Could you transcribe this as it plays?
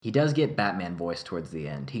He does get Batman voice towards the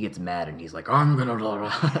end. He gets mad and he's like, I'm gonna blah,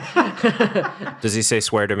 blah. Does he say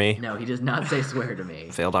swear to me? No, he does not say swear to me.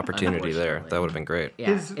 Failed opportunity there. That would have been great.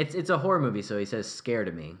 Yeah, it's a horror movie, so he says scare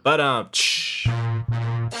to me. But,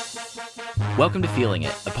 Welcome to Feeling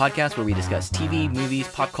It, a podcast where we discuss TV, movies,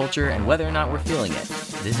 pop culture, and whether or not we're feeling it.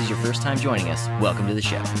 If this is your first time joining us, welcome to the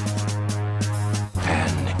show.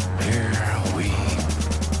 And here we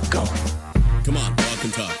go. Come on, walk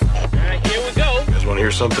and talk. Alright, here we go. You guys want to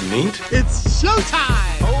hear something neat? It's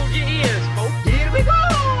showtime. Hold your ears, folks. Here we go.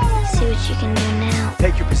 See what you can do now.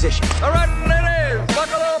 Take your position. Alright, ladies,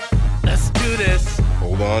 buckle up. Let's do this.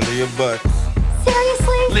 Hold on to your butts.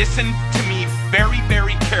 Seriously? Listen to me very,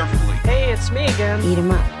 very carefully. Hey, it's me again. Eat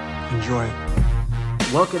 'em up. Enjoy.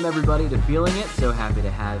 Welcome everybody to Feeling It. So happy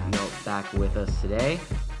to have you all back with us today.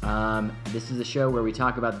 This is a show where we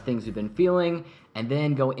talk about the things we've been feeling and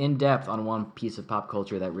then go in depth on one piece of pop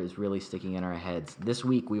culture that is really sticking in our heads. This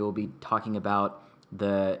week we will be talking about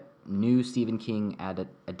the new Stephen King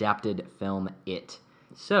adapted film It.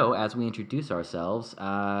 So as we introduce ourselves,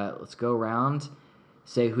 let's go around,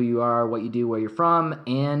 say who you are, what you do, where you're from,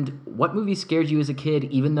 and what movie scared you as a kid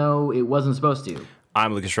even though it wasn't supposed to.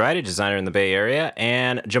 I'm Lucas Wright, a designer in the Bay Area,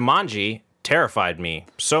 and Jumanji terrified me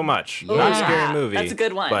so much. Yeah. Not a scary movie. That's a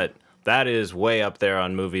good one. But that is way up there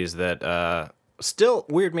on movies that still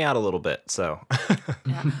weird me out a little bit. So,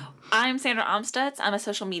 I'm Sandra Amstutz. I'm a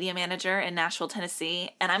social media manager in Nashville, Tennessee,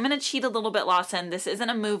 and I'm going to cheat a little bit, Lawson. This isn't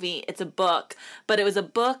a movie, it's a book, but it was a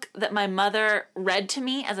book that my mother read to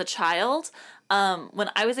me as a child. When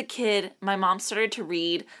I was a kid, my mom started to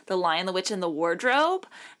read The Lion, the Witch, and the Wardrobe,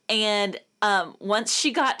 and once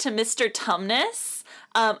she got to Mr. Tumnus,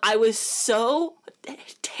 I was so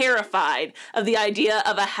terrified of the idea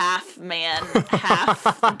of a half man,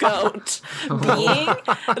 half goat being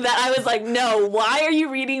that I was like, no, why are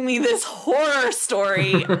you reading me this horror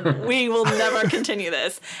story? We will never continue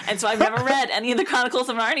this. And so I've never read any of the Chronicles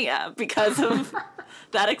of Narnia because of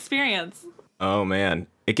that experience. oh man,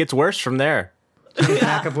 it gets worse from there.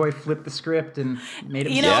 McAvoy flipped the script and made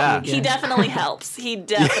him. You know, he definitely helps. He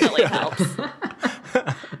definitely helps.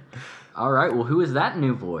 All right, well, who is that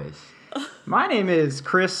new voice? My name is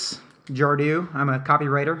Chris Jardu. I'm a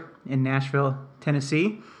copywriter in Nashville,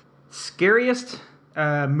 Tennessee. Scariest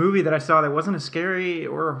movie that I saw that wasn't a scary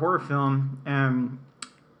or a horror film.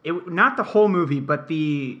 Not the whole movie, but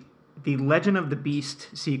the Legend of the Beast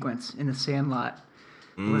sequence in The Sandlot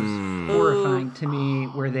was horrifying to me.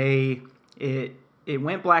 Where it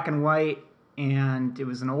went black and white, and it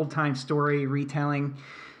was an old time story retelling.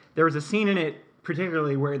 There was a scene in it,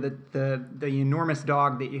 particularly where the enormous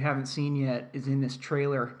dog that you haven't seen yet is in this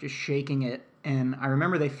trailer just shaking it, and I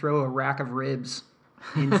remember they throw a rack of ribs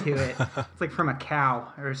into it. It's like from a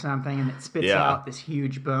cow or something, and it spits out this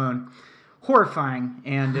huge bone. Horrifying,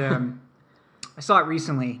 and I saw it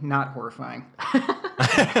recently, not horrifying.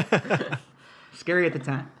 Scary at the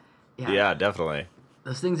time. Yeah, definitely.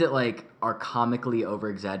 Those things that, like, are comically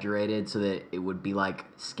over-exaggerated so that it would be, like,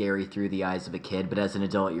 scary through the eyes of a kid, but as an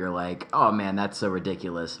adult, you're like, oh, man, that's so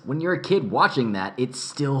ridiculous. When you're a kid watching that, it's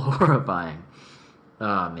still horrifying.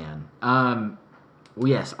 Oh, man. Well,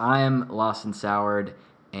 yes, I am Lawson Soward,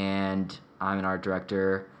 and I'm an art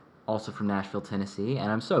director, also from Nashville, Tennessee,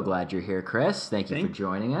 and I'm so glad you're here, Chris. Thank you for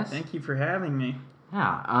joining us. Thank you for having me.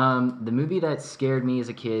 Yeah, the movie that scared me as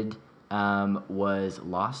a kid was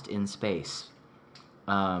Lost in Space.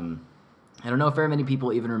 I don't know if very many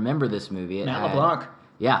people even remember this movie. Matt LeBlanc.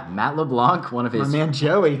 Yeah, Matt LeBlanc, one of his... My man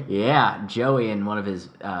Joey. Yeah, Joey in one of his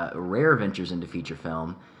rare ventures into feature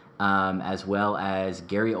film, as well as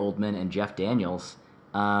Gary Oldman and Jeff Daniels,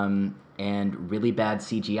 and really bad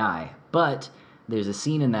CGI. But there's a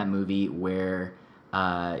scene in that movie where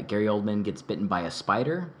Gary Oldman gets bitten by a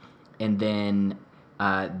spider, and then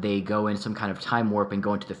they go in some kind of time warp and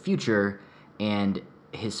go into the future, and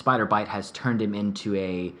his spider bite has turned him into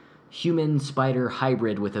a human spider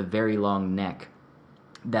hybrid with a very long neck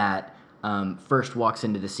that first walks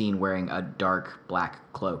into the scene wearing a dark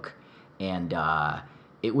black cloak. And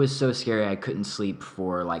it was so scary I couldn't sleep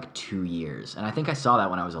for like 2 years. And I think I saw that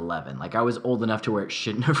when I was 11. Like, I was old enough to where it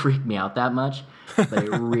shouldn't have freaked me out that much, but it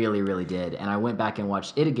really, really did. And I went back and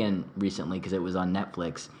watched it again recently because it was on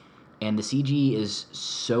Netflix. And the CG is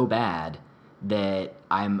so bad that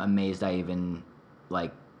I'm amazed I even...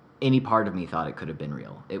 like, any part of me thought it could have been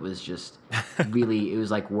real. It was just really, it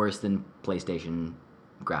was like worse than PlayStation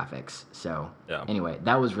graphics. So anyway,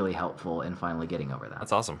 that was really helpful in finally getting over that.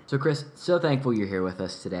 That's awesome. So Chris, so thankful you're here with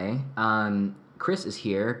us today. Chris is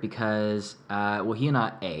here because, well, he and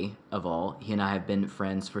I have been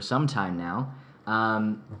friends for some time now.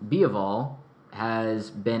 B of all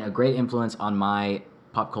has been a great influence on my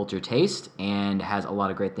pop culture taste and has a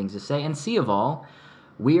lot of great things to say. And C of all,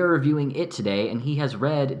 we are reviewing It today, and he has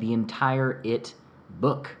read the entire It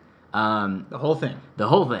book. The whole thing. The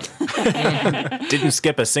whole thing. And, Didn't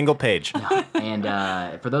skip a single page.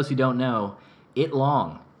 and for those who don't know, It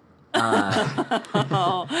Long. That's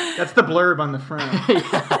the blurb on the front.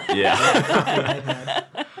 Yeah.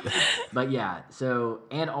 But yeah, so,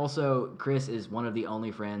 and also Chris is one of the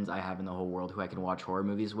only friends I have in the whole world who I can watch horror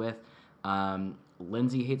movies with.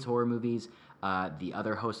 Lindsay hates horror movies. The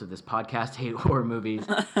other hosts of this podcast hate horror movies.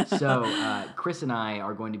 So Chris and I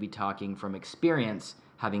are going to be talking from experience,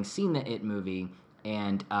 having seen the It movie,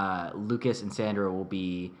 and Lucas and Sandra will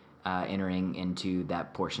be entering into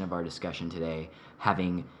that portion of our discussion today,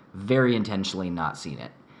 having very intentionally not seen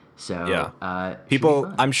it. So yeah,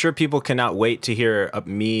 I'm sure people cannot wait to hear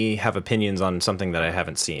me have opinions on something that I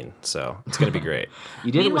haven't seen. So it's going to be great.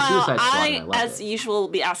 You did it with Meanwhile, Suicide Squad. and I loved as it. usual, will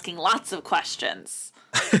be asking lots of questions.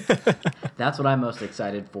 That's what I'm most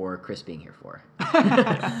excited for Chris being here for.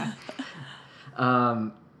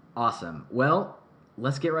 Awesome. Well,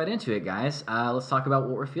 let's get right into it, guys. Let's talk about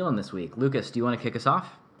what we're feeling this week. Lucas, do you want to kick us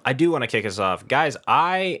off? I do want to kick us off. Guys,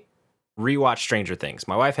 I rewatched Stranger Things.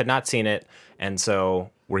 My wife had not seen it, and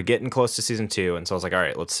so we're getting close to season 2, and so I was like, all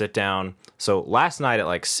right, let's sit down. So last night at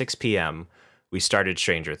like 6 p.m., we started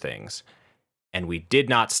Stranger Things, and we did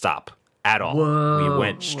not stop at all. We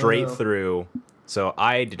went straight through. So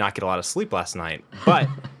I did not get a lot of sleep last night, but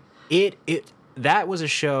that was a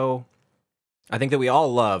show I think that we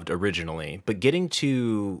all loved originally, but getting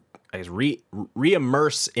to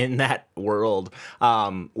re-immerse in that world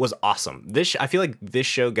was awesome. I feel like this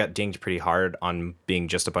show got dinged pretty hard on being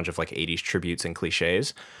just a bunch of like 80s tributes and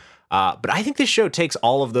cliches. But I think this show takes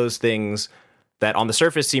all of those things that on the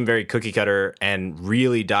surface seem very cookie cutter and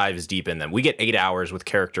really dives deep in them. We get 8 hours with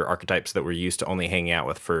character archetypes that we're used to only hanging out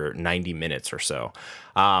with for 90 minutes or so.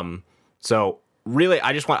 So really,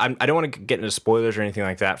 I don't want to get into spoilers or anything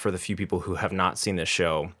like that for the few people who have not seen this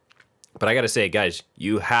show. But I got to say, guys,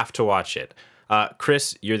 you have to watch it.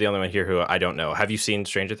 Chris, you're the only one here who I don't know. Have you seen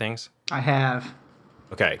Stranger Things? I have.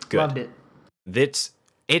 Okay, good. Loved it.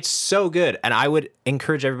 It's so good, and I would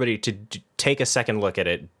encourage everybody to take a second look at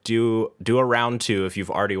it. Do a round 2 if you've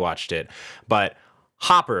already watched it. But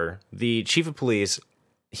Hopper, the chief of police,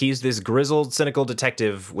 he's this grizzled, cynical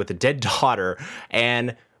detective with a dead daughter,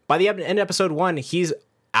 and by the end of episode 1, he's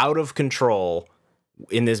out of control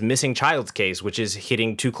in this missing child's case, which is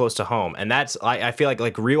hitting too close to home. And that's, I feel like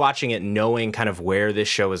rewatching it, knowing kind of where this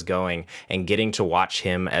show is going and getting to watch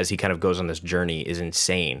him as he kind of goes on this journey is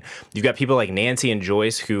insane. You've got people like Nancy and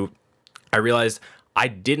Joyce, who I realized I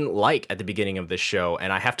didn't like at the beginning of this show,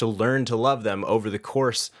 and I have to learn to love them over the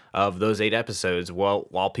course of those 8 episodes,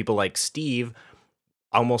 while people like Steve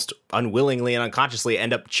almost unwillingly and unconsciously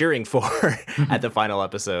end up cheering for at the final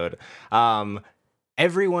episode.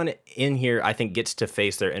 Everyone in here, I think, gets to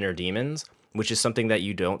face their inner demons, which is something that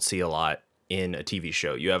you don't see a lot in a TV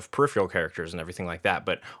show. You have peripheral characters and everything like that,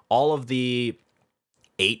 but all of the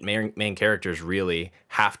 8 main characters really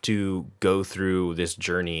have to go through this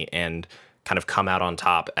journey and kind of come out on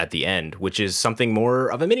top at the end, which is something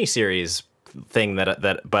more of a miniseries thing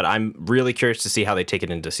but I'm really curious to see how they take it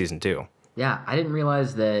into season 2. Yeah, I didn't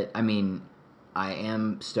realize that. I mean, I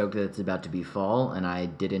am stoked that it's about to be fall, and I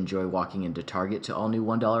did enjoy walking into Target to all new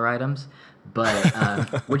 $1 items,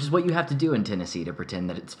 but which is what you have to do in Tennessee to pretend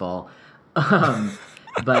that it's fall.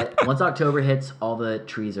 But once October hits, all the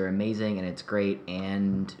trees are amazing, and it's great,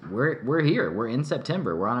 and we're here. We're in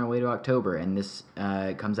September. We're on our way to October, and this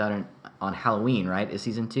comes out on Halloween, right? Is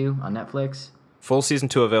season 2 on Netflix? Full season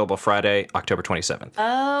 2 available Friday, October 27th.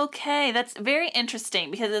 Okay, that's very interesting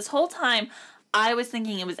because this whole time I was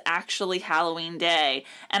thinking it was actually Halloween Day,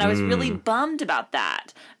 and I was really bummed about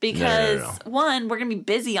that because, No. 1, we're going to be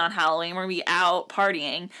busy on Halloween, we're going to be out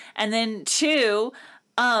partying, and then 2,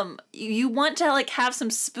 you want to have some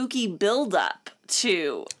spooky build-up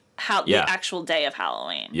to the actual day of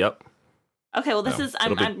Halloween. Yep. Okay, well,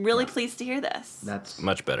 it'll be- I'm really pleased to hear this. That's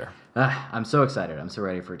Much better. I'm so excited. I'm so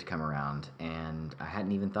ready for it to come around, and I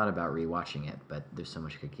hadn't even thought about rewatching it, but there's so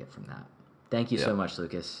much I could get from that. Thank you so much,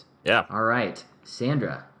 Lucas. Yeah. All right,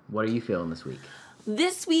 Sandra, what are you feeling this week?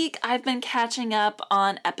 This week, I've been catching up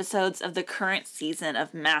on episodes of the current season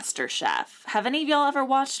of MasterChef. Have any of y'all ever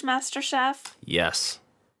watched MasterChef? Yes.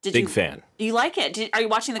 Did Big you, fan. Do you like it? Are you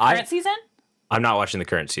watching the current season? I'm not watching the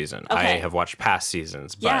current season. I Okay. have watched past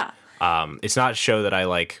seasons, but Yeah. it's not a show that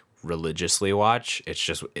I religiously watch. It's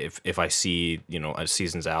just if I see, a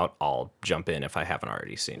season's out, I'll jump in if I haven't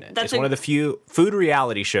already seen it. It's one of the few food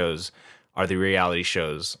reality shows are the reality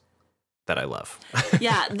shows that I love.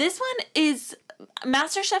 Yeah, this one is,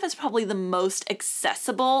 MasterChef is probably the most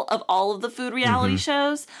accessible of all of the food reality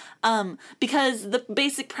shows, because the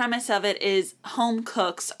basic premise of it is home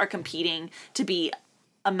cooks are competing to be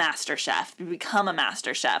a master chef, to become a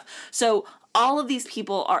master chef. So all of these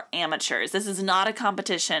people are amateurs. This is not a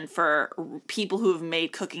competition for people who have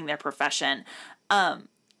made cooking their profession.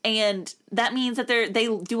 And that means that they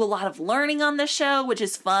do a lot of learning on this show, which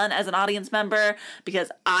is fun as an audience member,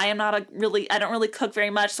 because I don't really cook very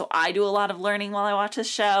much, so I do a lot of learning while I watch this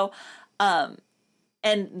show. And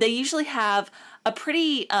they usually have a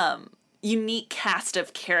pretty unique cast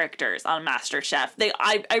of characters on MasterChef.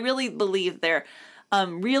 I really believe they're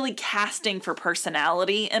really casting for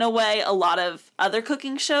personality in a way a lot of other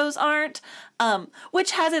cooking shows aren't,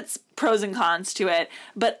 which has its pros and cons to it,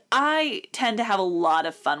 but I tend to have a lot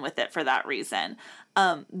of fun with it for that reason.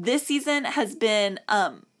 This season has been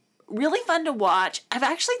really fun to watch. I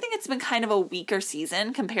actually think it's been kind of a weaker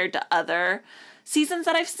season compared to other seasons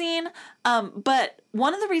that I've seen, but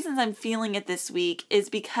one of the reasons I'm feeling it this week is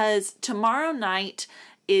because tomorrow night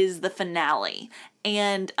is the finale.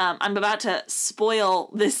 And I'm about to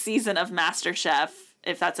spoil this season of MasterChef,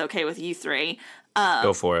 if that's okay with you three.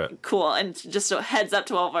 Go for it. Cool. And just a heads up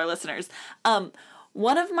to all of our listeners.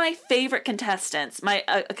 One of my favorite contestants,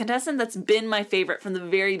 a contestant that's been my favorite from the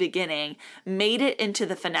very beginning, made it into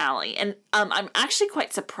the finale. And I'm actually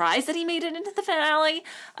quite surprised that he made it into the finale.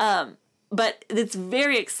 But it's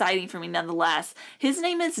very exciting for me nonetheless. His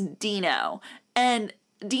name is Dino. And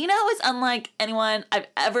Dino is unlike anyone I've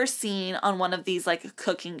ever seen on one of these like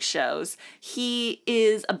cooking shows. He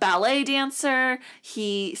is a ballet dancer.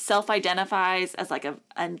 He self-identifies as like an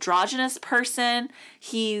androgynous person.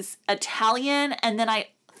 He's Italian, and then I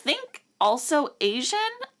think also Asian.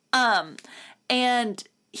 And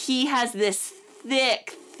he has this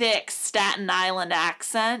thick Staten Island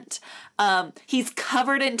accent. He's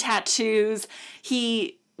covered in tattoos.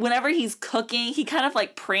 Whenever he's cooking, he kind of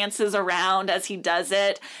like prances around as he does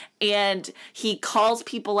it, and he calls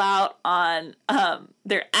people out on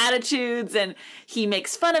their attitudes, and he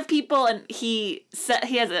makes fun of people, and he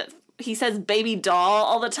says baby doll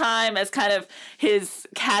all the time as kind of his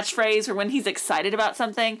catchphrase for when he's excited about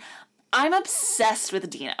something. I'm obsessed with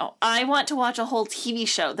Dino. I want to watch a whole TV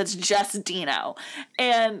show that's just Dino,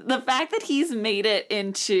 and the fact that he's made it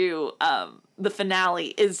into the finale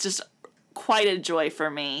is just quite a joy for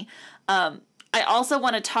me. I also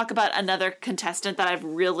want to talk about another contestant that I've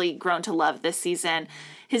really grown to love this season.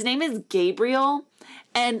 His name is Gabriel,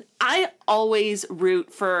 and I always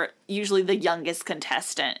root for usually the youngest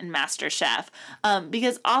contestant in MasterChef,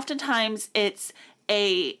 because oftentimes it's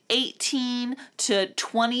a 18 to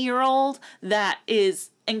 20-year-old that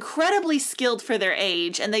is incredibly skilled for their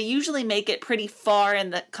age, and they usually make it pretty far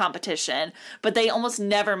in the competition, but they almost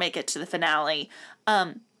never make it to the finale.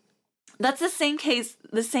 That's the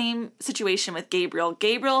same situation with Gabriel.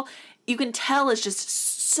 Gabriel, you can tell, is just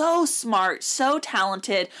so smart, so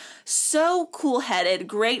talented, so cool-headed,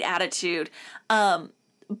 great attitude.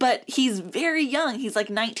 But he's very young. He's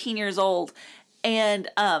like 19 years old. And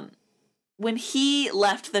when he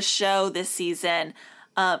left the show this season,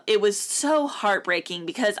 it was so heartbreaking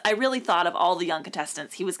because I really thought of all the young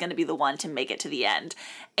contestants, he was going to be the one to make it to the end.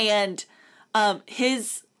 And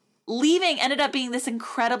his leaving ended up being this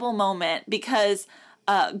incredible moment because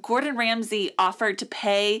Gordon Ramsay offered to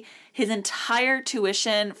pay his entire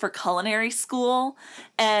tuition for culinary school,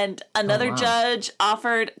 and another judge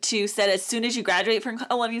said, as soon as you graduate from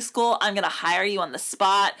culinary school, I'm going to hire you on the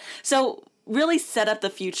spot. So really set up the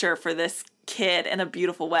future for this kid in a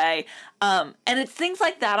beautiful way. And it's things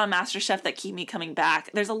like that on MasterChef that keep me coming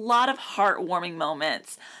back. There's a lot of heartwarming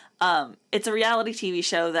moments. It's a reality TV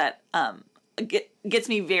show that gets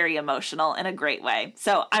me very emotional in a great way.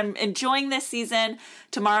 So I'm enjoying this season.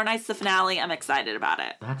 Tomorrow night's the finale. I'm excited about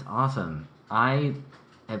it. That's awesome. I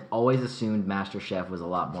have always assumed MasterChef was a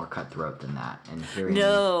lot more cutthroat than that. And hearing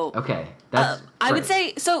okay, that's I would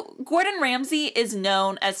say so. Gordon Ramsay is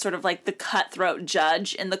known as sort of like the cutthroat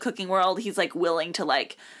judge in the cooking world. He's like willing to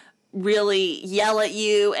like really yell at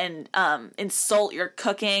you and insult your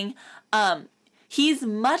cooking. He's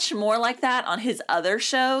much more like that on his other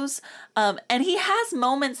shows, and he has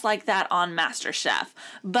moments like that on MasterChef,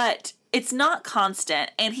 but it's not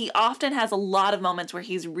constant, and he often has a lot of moments where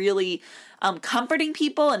he's really comforting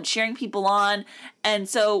people and cheering people on, and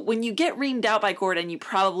so when you get reamed out by Gordon, you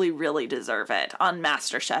probably really deserve it, on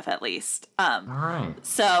MasterChef at least. All right.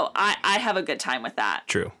 So I have a good time with that.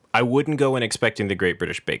 True. I wouldn't go in expecting the Great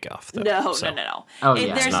British Bake Off, though. No. Oh,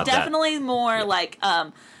 There's definitely more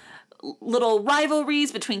little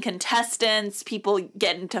rivalries between contestants. People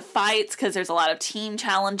get into fights because there's a lot of team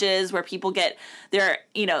challenges where people get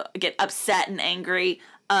upset and angry.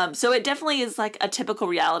 So it definitely is like a typical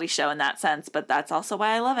reality show in that sense, but that's also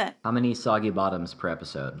why I love it. How many soggy bottoms per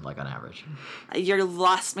episode, like on average? You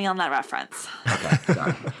lost me on that reference. Okay,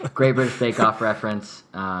 sorry. Great British Bake Off reference.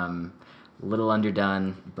 Little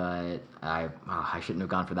underdone, but I shouldn't have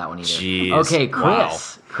gone for that one either. Jeez. Okay, Chris.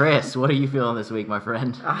 Wow. Chris, what are you feeling this week, my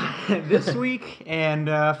friend? This week and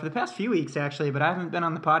for the past few weeks, actually, but I haven't been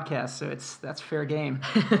on the podcast, so that's fair game.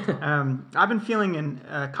 I've been feeling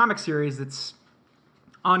a comic series that's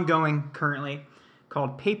ongoing currently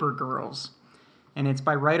called Paper Girls, and it's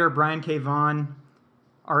by writer Brian K. Vaughan,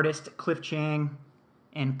 artist Cliff Chang,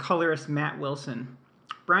 and colorist Matt Wilson.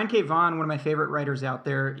 Brian K. Vaughan, one of my favorite writers out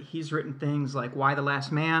there, he's written things like Y the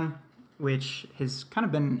Last Man, which has kind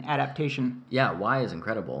of been an adaptation. Yeah, Y is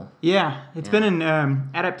incredible. Yeah, it's been in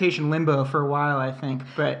adaptation limbo for a while, I think,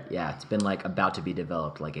 but yeah, it's been like about to be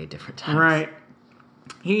developed like 8 different times. Right.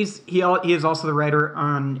 He is also the writer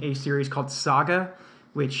on a series called Saga,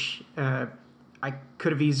 which I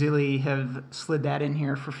could have easily have slid that in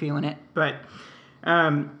here for feeling it. But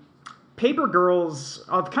Paper Girls,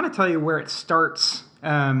 I'll kind of tell you where it starts,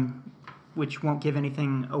 which won't give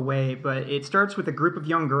anything away, but it starts with a group of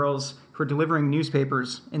young girls who are delivering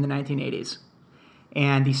newspapers in the 1980s.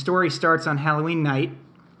 And the story starts on Halloween night.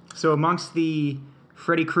 So amongst the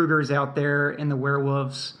Freddy Kruegers out there and the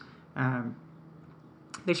werewolves,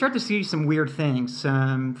 they start to see some weird things.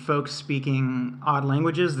 Some folks speaking odd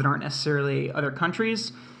languages that aren't necessarily other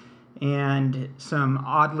countries, and some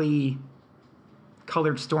oddly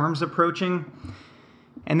colored storms approaching.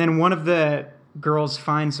 And then one of the girls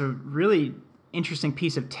finds a really interesting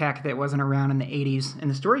piece of tech that wasn't around in the 80s, and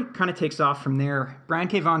the story kind of takes off from there. Brian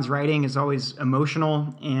K. Vaughan's writing is always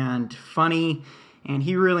emotional and funny, and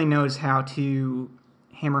he really knows how to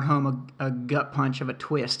hammer home a gut punch of a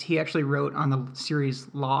twist. He actually wrote on the series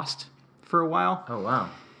Lost for a while. Oh,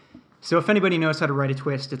 wow. So if anybody knows how to write a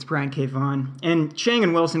twist, it's Brian K. Vaughan. And Chang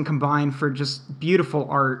and Wilson combined for just beautiful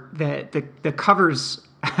art. That the covers,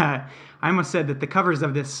 I almost said that the covers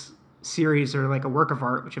of this series are like a work of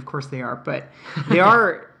art, which of course they are, but they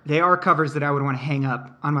are covers that I would want to hang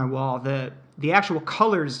up on my wall. The actual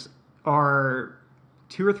colors are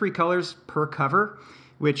 2 or 3 colors per cover,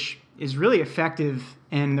 which is really effective,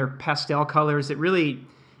 and they're pastel colors. It really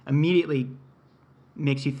immediately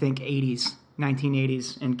makes you think 80s,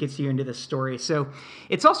 1980s, and gets you into the story. So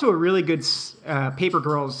it's also a really good, Paper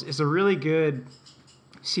Girls is a really good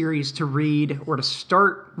series to read or to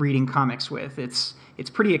start reading comics with. It's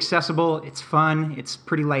pretty accessible, it's fun, it's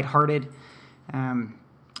pretty lighthearted, and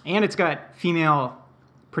it's got female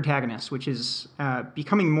protagonists, which is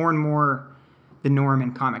becoming more and more the norm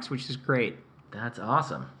in comics, which is great. That's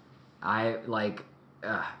awesome.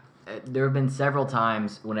 There have been several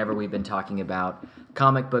times whenever we've been talking about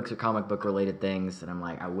comic books or comic book related things, and I'm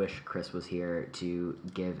like, I wish Chris was here to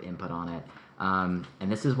give input on it. And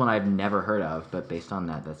this is one I've never heard of, but based on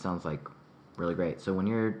that sounds like really great. So when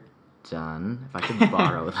you're done, if I could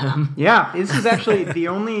borrow them. Yeah, this is actually the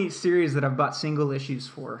only series that I've bought single issues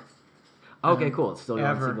for. Okay, cool. It's still going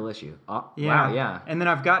ever. single issue. Oh, Yeah. Wow, yeah. And then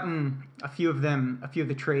I've gotten a few of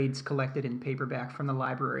the trades collected in paperback from the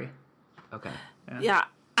library. Okay. Yeah.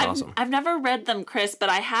 Awesome. I've never read them, Chris, but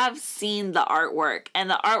I have seen the artwork, and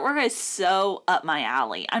the artwork is so up my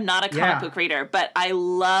alley. I'm not a comic book reader, but I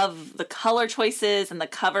love the color choices and the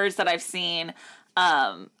covers that I've seen.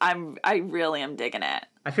 I really am digging it.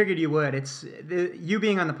 I figured you would. You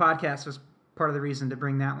being on the podcast was part of the reason to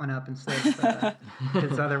bring that one up instead of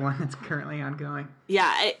this other one that's currently ongoing.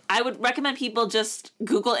 Yeah, I would recommend people just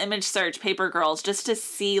Google image search Paper Girls just to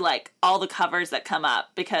see like all the covers that come up,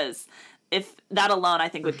 because if that alone I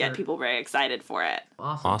think would get people very excited for it.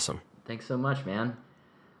 Awesome. Thanks so much, man.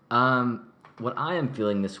 What I am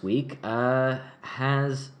feeling this week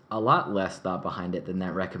has a lot less thought behind it than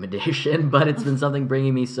that recommendation, but it's been something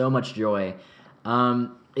bringing me so much joy.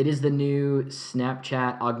 It is the new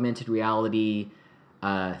Snapchat augmented reality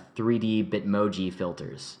 3D Bitmoji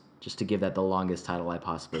filters, just to give that the longest title I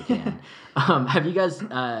possibly can. Have you guys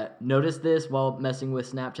noticed this while messing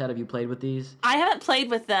with Snapchat? Have you played with these? I haven't played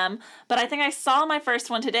with them, but I think I saw my first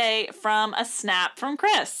one today from a snap from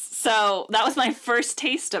Chris. So that was my first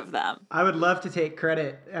taste of them. I would love to take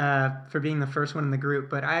credit for being the first one in the group,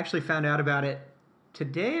 but I actually found out about it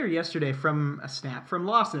today or yesterday from a snap from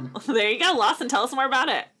Lawson. There you go, Lawson. Tell us more about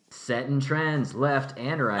it. Setting trends left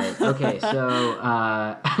and right. Okay,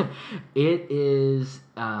 so it is.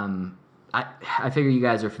 I figure you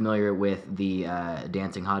guys are familiar with the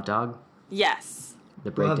dancing hot dog. Yes.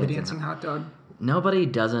 The break Love the dancing dancing hot dog. nobody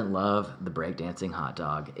doesn't love the breakdancing hot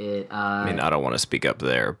dog. I mean, I don't want to speak up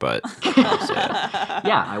there, but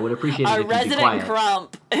yeah, I would appreciate it Our if you'd be resident quiet.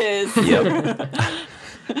 grump is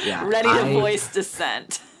Yeah, ready to voice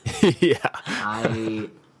dissent. yeah.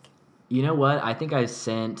 You know what? I think I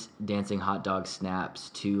sent dancing hot dog snaps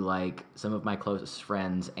to like some of my closest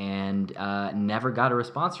friends and never got a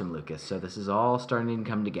response from Lucas. So this is all starting to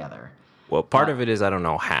come together. Well, part of it is I don't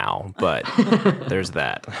know how, but there's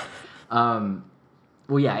that.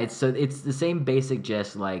 Well, yeah, it's the same basic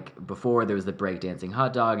gist. Like before, there was the breakdancing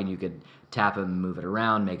hot dog, and you could tap them, move it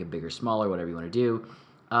around, make it bigger, smaller, whatever you want to do.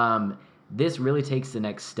 This really takes the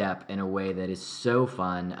next step in a way that is so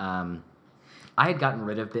fun. I had gotten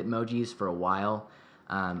rid of Bitmojis for a while.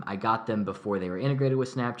 I got them before they were integrated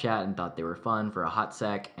with Snapchat and thought they were fun for a hot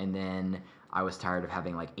sec, and then I was tired of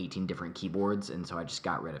having like 18 different keyboards, and so I just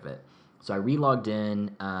got rid of it. So I re-logged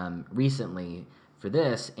in recently for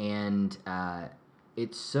this, and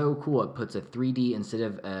it's so cool. It puts a 3D, instead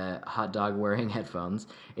of a hot dog wearing headphones,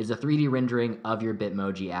 it's a 3D rendering of your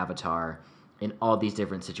Bitmoji avatar in all these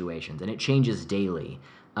different situations, and it changes daily.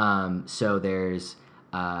 So there's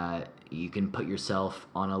you can put yourself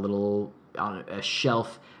on a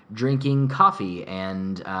shelf drinking coffee,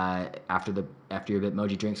 and after your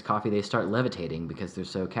Bitmoji drinks coffee, they start levitating because they're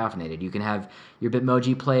so caffeinated. You can have your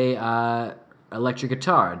Bitmoji play electric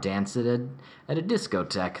guitar, dance at a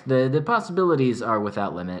discotheque. The possibilities are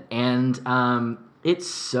without limit, and it's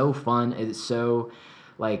so fun. It's so,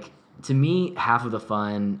 like, to me, half of the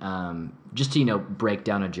fun, just to, break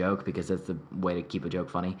down a joke, because that's the way to keep a joke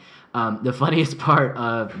funny. The funniest part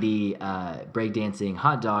of the breakdancing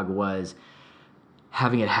hot dog was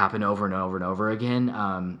having it happen over and over and over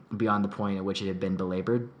again, beyond the point at which it had been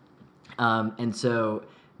belabored. And so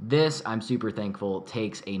this, I'm super thankful,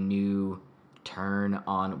 takes a new turn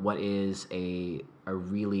on what is a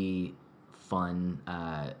really fun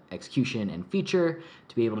execution and feature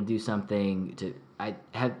to be able to do something. I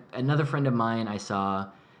had another friend of mine, I saw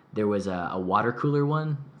there was a water cooler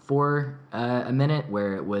one for a minute,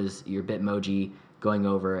 where it was your Bitmoji going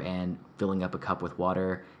over and filling up a cup with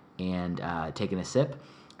water and taking a sip.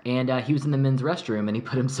 And he was in the men's restroom, and he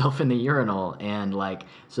put himself in the urinal, and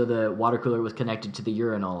so the water cooler was connected to the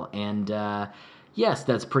urinal. And yes,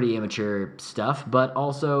 that's pretty immature stuff, but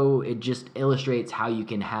also it just illustrates how you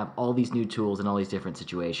can have all these new tools in all these different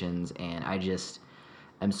situations, and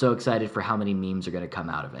I'm so excited for how many memes are going to come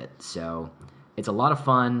out of it. So it's a lot of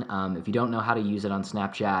fun. If you don't know how to use it on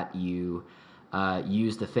Snapchat, you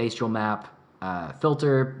use the facial map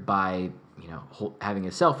filter by having a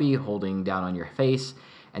selfie, holding down on your face,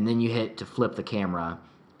 and then you hit to flip the camera,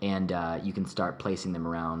 and you can start placing them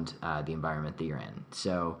around the environment that you're in.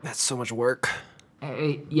 So That's so much work.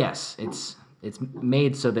 Yes, it's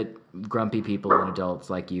made so that grumpy people and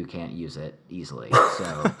adults like you can't use it easily.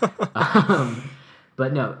 So,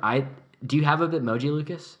 but no, do you have a Bitmoji,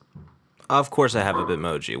 Lucas? Of course I have a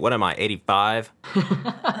Bitmoji. What am I, 85?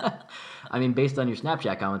 I mean, based on your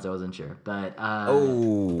Snapchat comments, I wasn't sure. But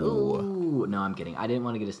no, I'm kidding. I didn't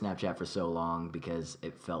want to get a Snapchat for so long because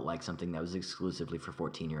it felt like something that was exclusively for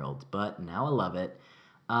 14-year-olds. But now I love it.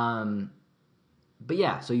 But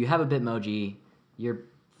yeah, so you have a Bitmoji, you're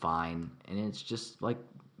fine, and it's just like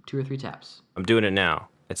 2 or 3 taps. I'm doing it now.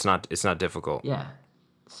 It's not difficult. Yeah.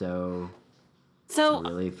 So I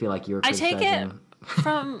really feel like you're I take it criticizing.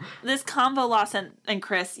 from this convo, Lawson and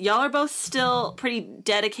Chris, y'all are both still pretty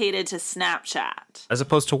dedicated to Snapchat. As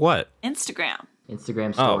opposed to what? Instagram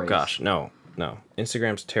Instagram stories. Oh gosh, no.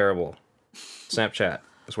 Instagram's terrible. Snapchat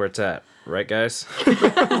is where it's at. Right, guys?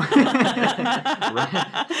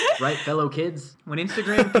 Right, fellow kids? When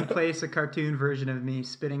Instagram can place a cartoon version of me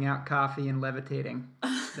spitting out coffee and levitating,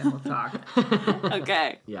 then we'll talk.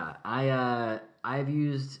 Okay. Yeah, I've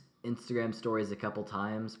used Instagram stories a couple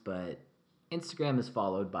times, but Instagram is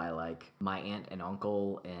followed by like my aunt and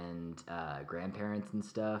uncle and grandparents and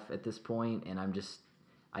stuff at this point, and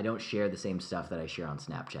I don't share the same stuff that I share on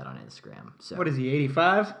Snapchat on Instagram. So What is he,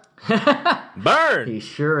 85? Burn! he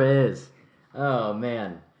sure is. Oh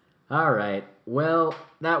man. All right. Well,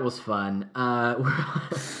 that was fun.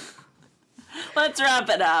 Let's wrap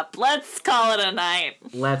it up. Let's call it a night.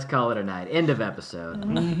 Let's call it a night. End of episode.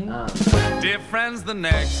 Dear friends, the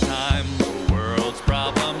next time the world's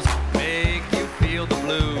problems make you feel the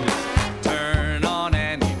blues, turn on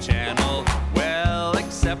any channel, well,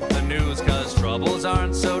 except the news, 'cause troubles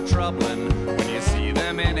aren't so troubling when you see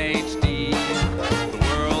them in HD.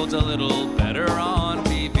 The world's a little better on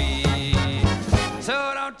TV.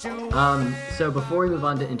 So don't you... So before we move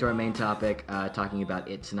on into our main topic, talking about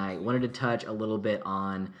It Tonight, wanted to touch a little bit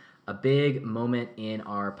on a big moment in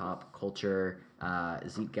our pop culture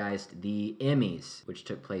zeitgeist, the Emmys, which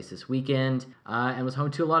took place this weekend and was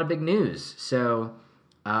home to a lot of big news. So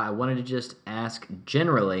I wanted to just ask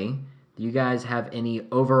generally, do you guys have any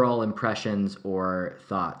overall impressions or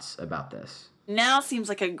thoughts about this? Now seems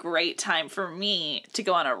like a great time for me to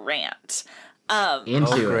go on a rant.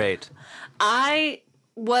 Great. I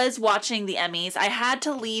was watching the Emmys. I had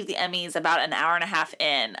to leave the Emmys about an hour and a half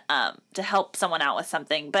in to help someone out with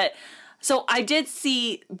something. But so I did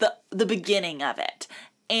see the beginning of it.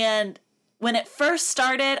 And when it first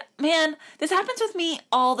started, man, this happens with me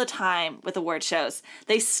all the time with award shows.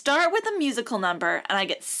 They start with a musical number, and I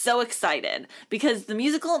get so excited because the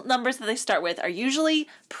musical numbers that they start with are usually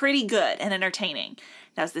pretty good and entertaining.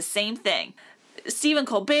 That was the same thing. Stephen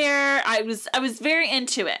Colbert, I was very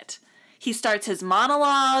into it. He starts his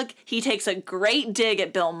monologue. He takes a great dig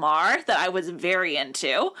at Bill Maher that I was very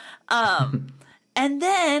into. And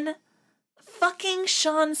then fucking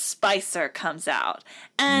Sean Spicer comes out.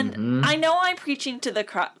 And I know I'm preaching to the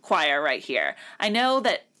choir right here. I know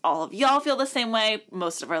that all of y'all feel the same way.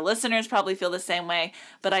 Most of our listeners probably feel the same way.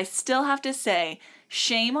 But I still have to say,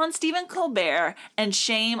 shame on Stephen Colbert and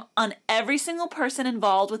shame on every single person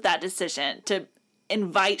involved with that decision to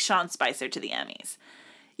invite Sean Spicer to the Emmys.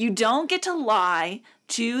 You don't get to lie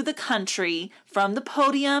to the country from the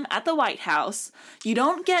podium at the White House. You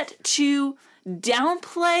don't get to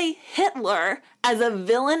downplay Hitler as a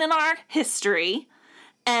villain in our history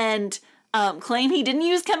and claim he didn't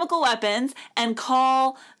use chemical weapons and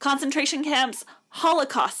call concentration camps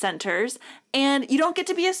Holocaust centers. And you don't get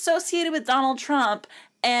to be associated with Donald Trump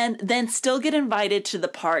and then still get invited to the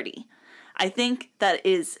party. I think that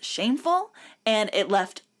is shameful, and it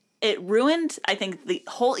ruined, I think, the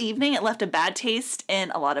whole evening. It left a bad taste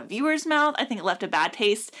in a lot of viewers' mouths. I think it left a bad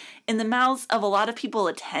taste in the mouths of a lot of people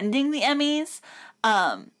attending the Emmys.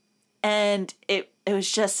 And it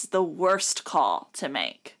was just the worst call to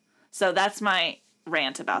make. So that's my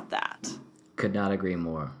rant about that. Could not agree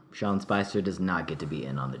more. Sean Spicer does not get to be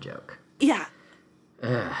in on the joke. Yeah.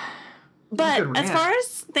 But as far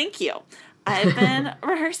as, thank you. I've been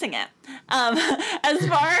rehearsing it. As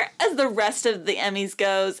far as the rest of the Emmys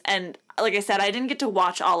goes, and like I said, I didn't get to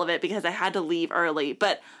watch all of it because I had to leave early,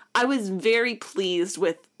 but I was very pleased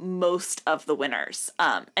with most of the winners.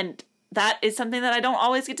 And that is something that I don't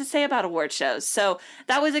always get to say about award shows. So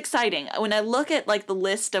that was exciting. When I look at like the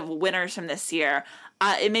list of winners from this year,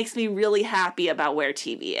 it makes me really happy about where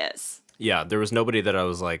TV is. Yeah, there was nobody that I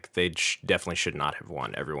was like, they definitely should not have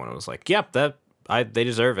won. Everyone was like, yep, they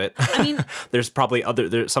deserve it. I mean, there's probably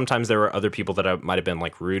sometimes there were other people that I might have been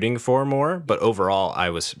like rooting for more, but overall I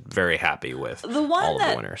was very happy with the one all of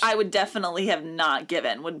that the winners. I would definitely have not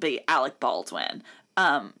given would be Alec Baldwin.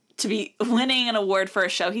 To be winning an award for a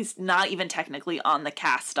show he's not even technically on the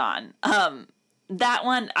cast on. That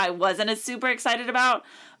one I wasn't as super excited about,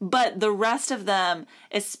 but the rest of them,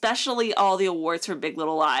 especially all the awards for Big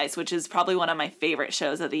Little Lies, which is probably one of my favorite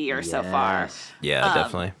shows of the year so far. Yeah,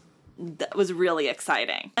 definitely. That was really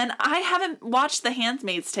exciting. And I haven't watched The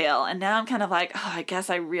Handmaid's Tale, and now I'm kind of like, oh, I guess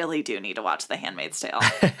I really do need to watch The Handmaid's Tale.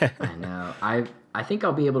 I know. I think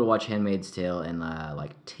I'll be able to watch Handmaid's Tale in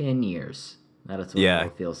like 10 years. That's when I'll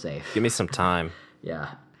feel safe. Give me some time.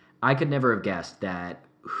 Yeah. I could never have guessed that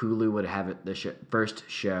Hulu would have the first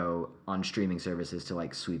show on streaming services to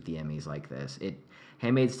like sweep the Emmys like this.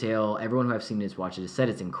 Handmaid's Tale, everyone who I've seen has watched it has said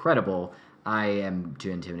it's incredible. I am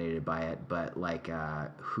too intimidated by it, but like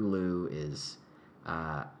Hulu is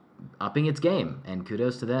upping its game, and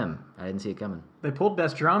kudos to them. I didn't see it coming. They pulled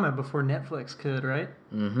Best Drama before Netflix could, right?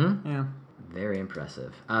 Mm-hmm. Yeah. Very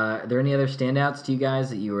impressive. Are there any other standouts to you guys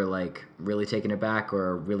that you were like really taken aback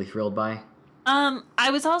or really thrilled by?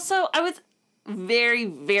 I was very,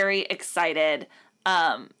 very excited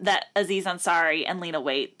that Aziz Ansari and Lena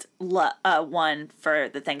Waithe won for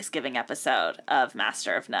the Thanksgiving episode of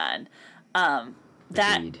Master of None.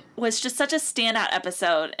 That Agreed. was just such a standout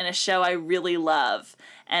episode in a show I really love.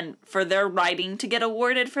 And for their writing to get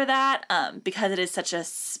awarded for that, because it is such a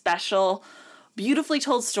special, beautifully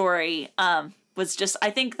told story, was just, I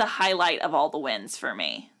think, the highlight of all the wins for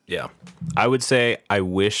me. Yeah. I would say I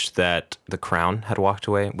wish that The Crown had walked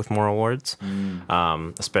away with more awards,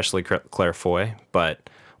 especially Claire Foy, but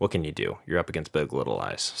what can you do? You're up against Big Little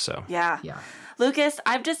Lies, so. Yeah. Lucas,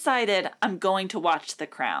 I've decided I'm going to watch The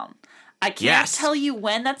Crown. I can't Yes. tell you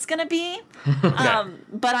when that's going to be,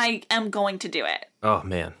 but I am going to do it. Oh,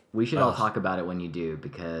 man. We should all talk about it when you do,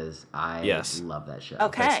 because I love that show.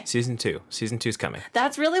 Okay. Season 2. Season 2's coming.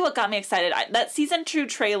 That's really what got me excited. That season 2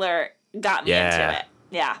 trailer got me into it.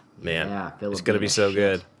 Yeah. Man. Yeah, it's going to be so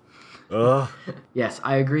good. Yes,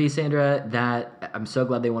 I agree, Sandra, that I'm so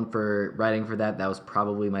glad they won for writing for that. That was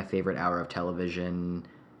probably my favorite hour of television,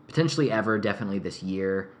 potentially ever, definitely this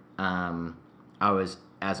year. I was,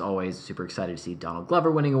 as always, super excited to see Donald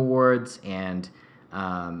Glover winning awards and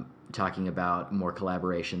talking about more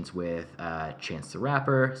collaborations with Chance the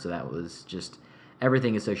Rapper. So that was just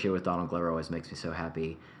everything associated with Donald Glover always makes me so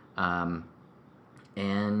happy.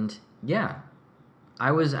 And yeah,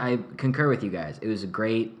 I concur with you guys. It was a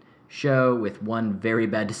great show with one very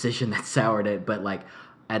bad decision that soured it, but like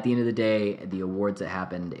at the end of the day, the awards that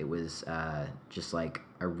happened, it was just like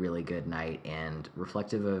a really good night and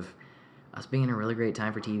reflective of us being in a really great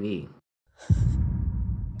time for TV.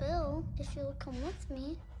 Bill, if you'll come with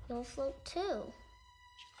me, you'll float too.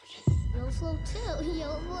 You'll float too.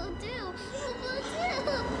 You'll float too. You'll float too.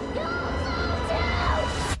 You'll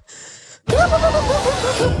float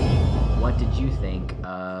too. What did you think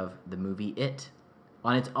of the movie It?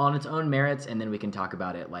 On its own merits, and then we can talk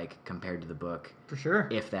about it like compared to the book. For sure.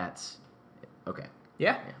 If that's okay.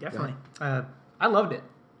 Yeah, definitely. I loved it.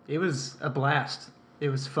 It was a blast. It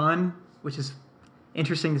was fun, which is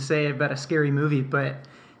interesting to say about a scary movie, but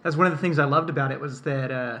that's one of the things I loved about it was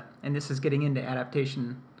that, and this is getting into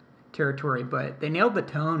adaptation territory, but they nailed the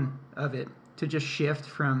tone of it to just shift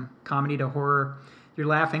from comedy to horror. You're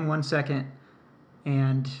laughing one second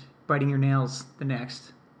and biting your nails the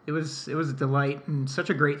next. It was a delight and such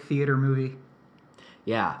a great theater movie.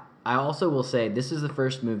 Yeah. I also will say this is the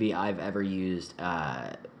first movie I've ever used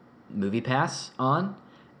MoviePass on,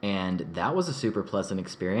 and that was a super pleasant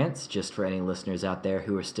experience, just for any listeners out there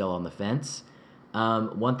who are still on the fence.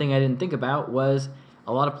 One thing I didn't think about was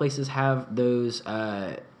a lot of places have those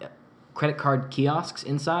credit card kiosks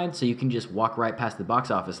inside, so you can just walk right past the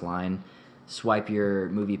box office line, swipe your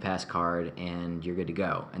MoviePass card, and you're good to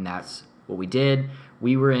go. And that's what we did.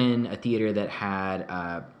 We were in a theater that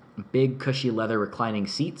had big, cushy leather reclining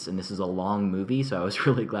seats, and this is a long movie, so I was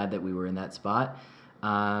really glad that we were in that spot.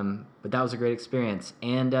 But that was a great experience.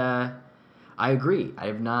 And I agree. I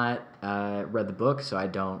have not read the book, so I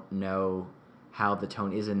don't know how the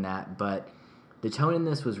tone is in that. But the tone in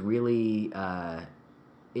this was really,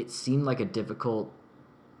 it seemed like a difficult...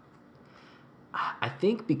 I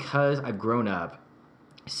think because I've grown up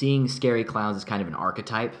seeing scary clowns as kind of an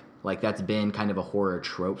archetype, like that's been kind of a horror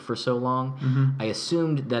trope for so long, I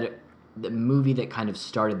assumed that the movie that kind of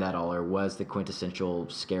started that all, or was the quintessential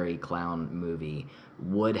scary clown movie,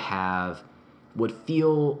 would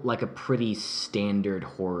feel like a pretty standard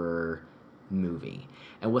horror movie.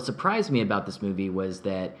 And what surprised me about this movie was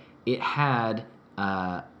that it had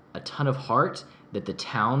a ton of heart, that the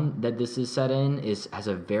town that this is set in has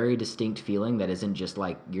a very distinct feeling that isn't just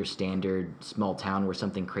like your standard small town where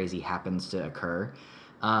something crazy happens to occur.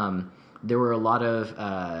 There were a lot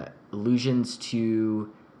of allusions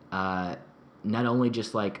to not only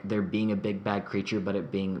just like there being a big bad creature, but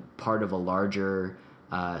it being part of a larger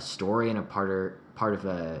story and a part of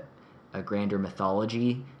a grander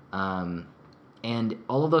mythology. And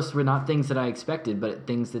all of those were not things that I expected, but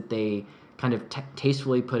things that they kind of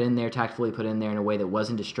tactfully put in there in a way that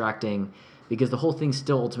wasn't distracting, because the whole thing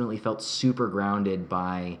still ultimately felt super grounded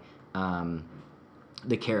by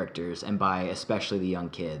the characters and by especially the young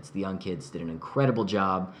kids. The young kids did an incredible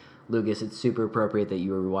job. Lucas, it's super appropriate that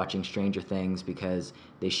you were watching Stranger Things because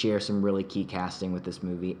they share some really key casting with this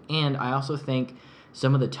movie. And I also think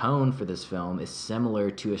some of the tone for this film is similar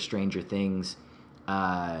to a Stranger Things,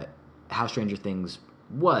 how Stranger Things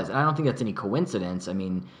was. And I don't think that's any coincidence. I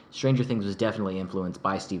mean, Stranger Things was definitely influenced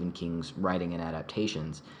by Stephen King's writing and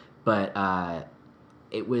adaptations. But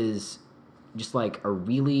it was just like a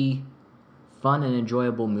really fun and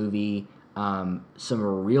enjoyable movie. Some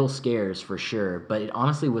real scares for sure, but it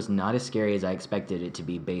honestly was not as scary as I expected it to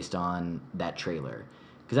be based on that trailer.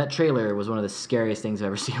 Because that trailer was one of the scariest things I've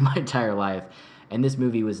ever seen in my entire life, and this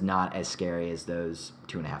movie was not as scary as those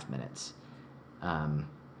 2.5 minutes.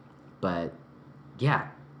 But yeah,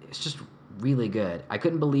 it's just really good. I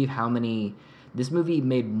couldn't believe how many... This movie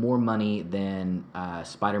made more money than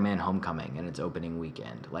Spider-Man Homecoming in its opening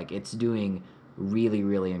weekend. Like, it's doing really,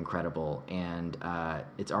 really incredible, and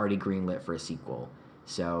it's already greenlit for a sequel.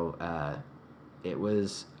 So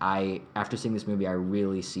after seeing this movie, I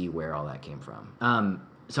really see where all that came from.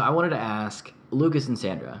 So I wanted to ask Lucas and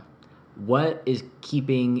Sandra, what is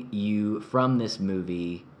keeping you from this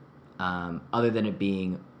movie, other than it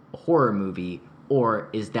being a horror movie, or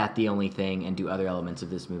is that the only thing, and do other elements of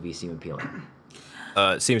this movie seem appealing?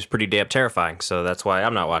 seems pretty damn terrifying, so that's why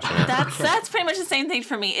I'm not watching it. That's pretty much the same thing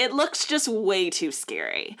for me. It looks just way too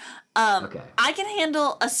scary. Okay. I can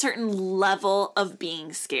handle a certain level of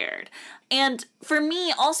being scared. And for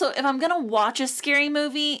me, also, if I'm going to watch a scary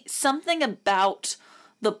movie, something about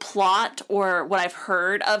the plot or what I've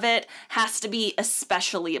heard of it has to be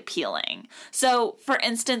especially appealing. So, for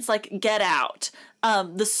instance, like Get Out,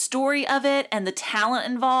 the story of it and the talent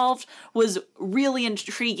involved was really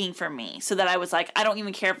intriguing for me, so that I was like, I don't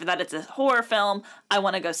even care if that it's a horror film, I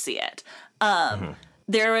want to go see it.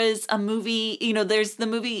 There is a movie, there's the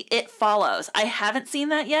movie It Follows. I haven't seen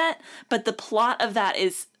that yet, but the plot of that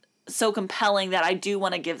is so compelling that I do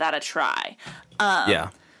want to give that a try.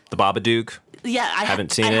 Yeah. The Babadook. Yeah, I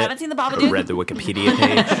haven't seen it. I haven't seen the Babadook. Read the Wikipedia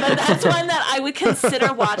page. But that's one that I would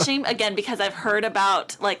consider watching, again, because I've heard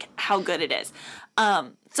about, like, how good it is.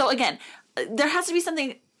 So, again, there has to be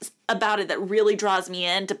something about it that really draws me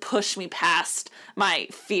in to push me past my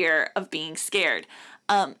fear of being scared.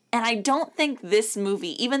 And I don't think this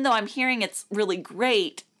movie, even though I'm hearing it's really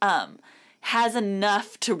great, has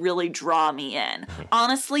enough to really draw me in.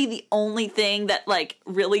 Honestly, the only thing that like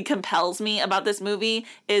really compels me about this movie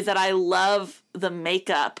is that I love the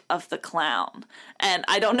makeup of the clown. And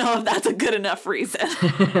I don't know if that's a good enough reason.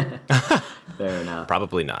 Fair enough.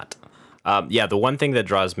 Probably not. Yeah, the one thing that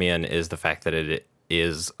draws me in is the fact that it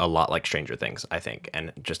is a lot like Stranger Things, I think.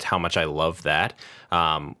 And just how much I love that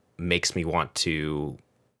makes me want to,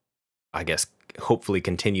 I guess, hopefully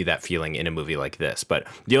continue that feeling in a movie like this. But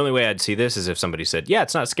the only way I'd see this is if somebody said, yeah,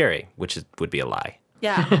 it's not scary, which would be a lie.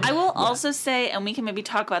 Yeah, I will also say, and we can maybe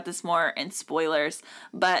talk about this more in spoilers,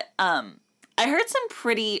 but I heard some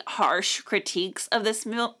pretty harsh critiques of this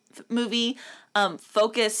movie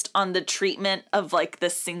focused on the treatment of like the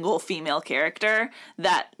single female character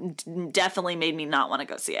that definitely made me not want to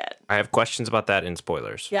go see it. I have questions about that in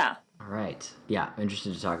spoilers. Yeah. All right. Yeah, I'm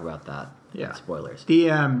interested to talk about that. Yeah. Spoilers. The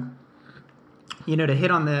to hit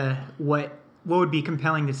on the what would be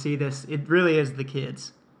compelling to see this, it really is the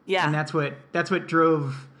kids. Yeah. And that's what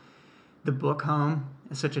drove the book home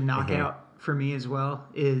as such a knockout for me as well,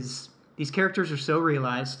 is these characters are so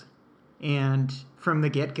realized, and from the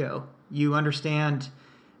get-go, you understand,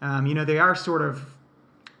 they are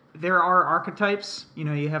there are archetypes.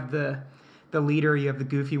 You have the leader, you have the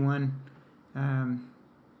goofy one.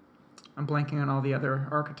 I'm blanking on all the other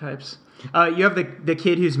archetypes. You have the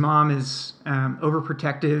kid whose mom is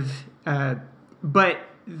overprotective, but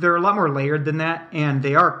they're a lot more layered than that, and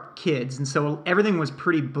they are kids, and so everything was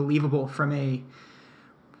pretty believable from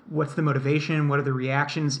what's the motivation, what are the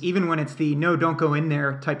reactions, even when it's the no, don't go in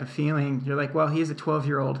there type of feeling. You're like, well, he is a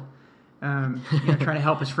 12-year-old trying to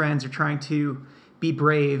help his friends or trying to be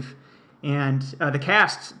brave, and the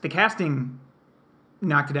casting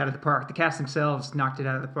knocked it out of the park. The cast themselves knocked it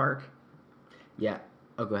out of the park. Yeah.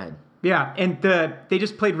 Oh, go ahead. Yeah, and they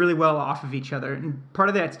just played really well off of each other. And part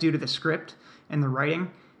of that's due to the script and the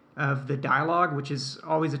writing of the dialogue, which is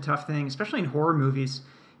always a tough thing, especially in horror movies.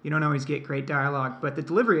 You don't always get great dialogue, but the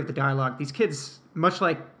delivery of the dialogue, these kids, much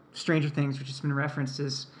like Stranger Things, which has been referenced,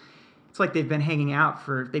 it's like they've been hanging out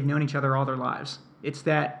they've known each other all their lives. It's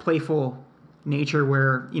that playful nature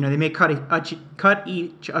where, they may cut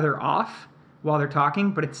each other off while they're talking,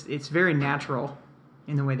 but it's very natural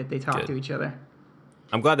in the way that they talk to each other.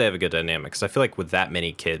 I'm glad they have a good dynamic, because I feel like with that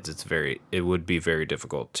many kids, it would be very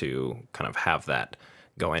difficult to kind of have that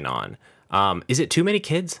going on. Is it too many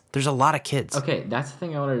kids? There's a lot of kids. Okay, that's the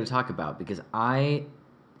thing I wanted to talk about, because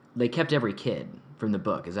they kept every kid from the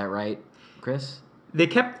book. Is that right, Chris? They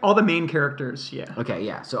kept all the main characters, yeah. Okay,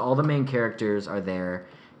 yeah. So all the main characters are there,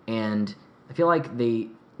 and I feel like they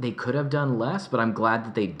could have done less, but I'm glad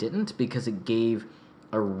that they didn't, because it gave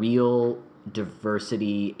a real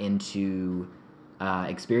diversity into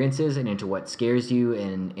experiences and into what scares you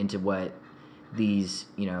and into what these,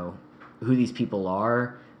 who these people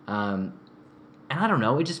are. And I don't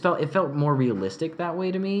know, it felt more realistic that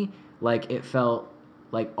way to me. Like, it felt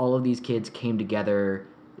like all of these kids came together.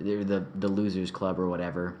 They're the Losers Club or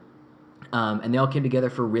whatever. And they all came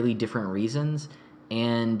together for really different reasons.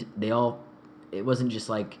 And it wasn't just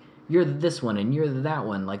like, you're this one and you're that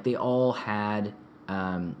one. Like, they all had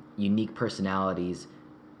unique personalities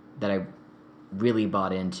that I really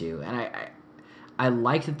bought into. And I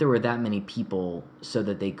liked that there were that many people so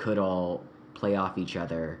that they could all play off each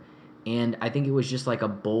other. And I think it was just like a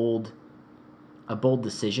bold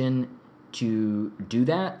decision to do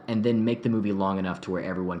that and then make the movie long enough to where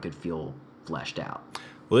everyone could feel fleshed out.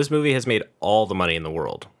 Well, this movie has made all the money in the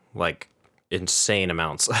world. Like, insane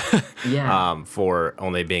amounts Yeah. for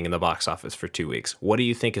only being in the box office for 2 weeks. What do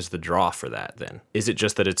you think is the draw for that then? Is it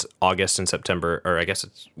just that it's August and September, or I guess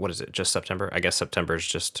it's, what is it, just September? I guess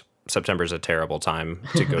September's a terrible time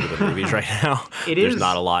to go to the movies right now. There's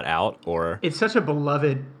not a lot out, or... It's such a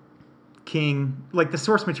beloved King, like the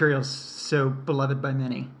source material is so beloved by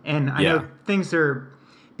many. And I know things are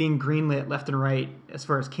being greenlit left and right as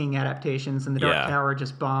far as King adaptations, and The Dark Tower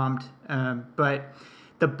just bombed. But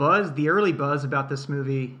the early buzz about this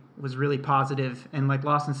movie was really positive. And like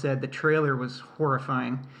Lawson said, the trailer was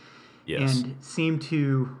horrifying. Yes. And seemed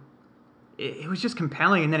to, it was just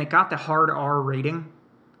compelling. And then it got the hard R rating,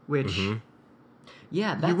 which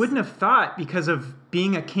Yeah, you wouldn't have thought because of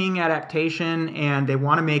being a King adaptation and they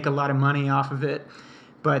want to make a lot of money off of it.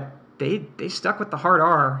 But they stuck with the hard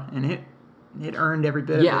R, and it earned every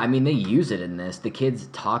bit of it. Yeah, I mean, they use it in this. The kids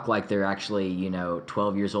talk like they're actually,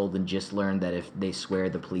 12 years old and just learned that if they swear,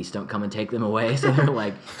 the police don't come and take them away. So they're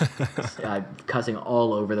like cussing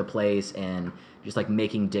all over the place and just like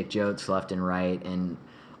making dick jokes left and right. And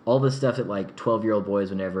all the stuff that like 12-year-old boys,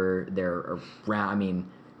 whenever they're around, I mean,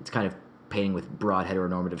 it's kind of painting with broad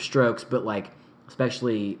heteronormative strokes, but like,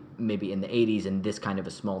 especially maybe in the 80s in this kind of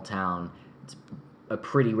a small town, it's a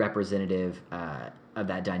pretty representative of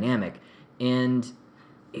that dynamic. And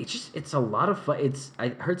it's a lot of fun. I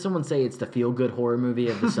heard someone say it's the feel-good horror movie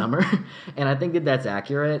of the summer, and I think that that's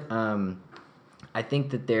accurate. I think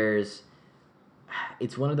that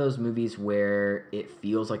it's one of those movies where it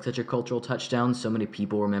feels like such a cultural touchdown. So many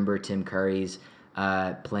people remember Tim Curry's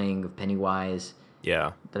playing Pennywise.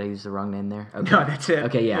 Yeah. Did I use the wrong name there? Okay. No, that's it.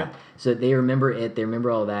 Okay, yeah. So they remember it. They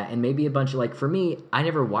remember all that. And maybe a bunch of, like, for me, I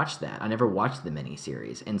never watched that. I never watched the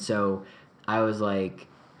miniseries. And so I was like,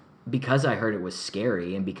 because I heard it was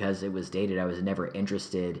scary and because it was dated, I was never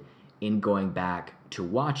interested in going back to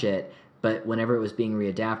watch it. But whenever it was being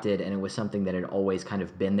readapted and it was something that had always kind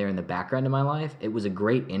of been there in the background of my life, it was a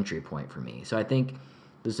great entry point for me. So I think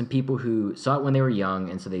there's some people who saw it when they were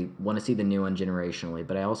young, and so they want to see the new one generationally.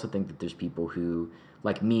 But I also think that there's people who,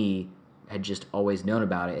 like me, had just always known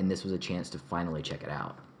about it, and this was a chance to finally check it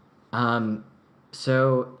out.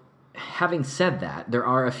 So having said that, there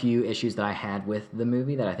are a few issues that I had with the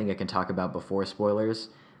movie that I think I can talk about before spoilers.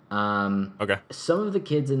 Okay. Some of the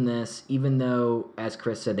kids in this, even though, as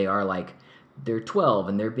Chris said, they're 12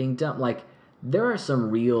 and they're being dumb, like, there are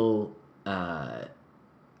some real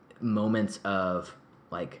moments of,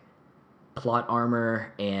 like, plot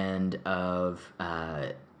armor and of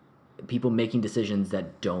people making decisions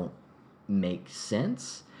that don't make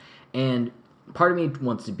sense. And part of me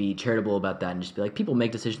wants to be charitable about that and just be like, people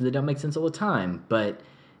make decisions that don't make sense all the time. But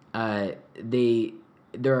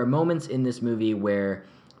there are moments in this movie where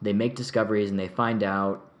they make discoveries and they find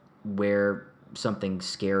out where something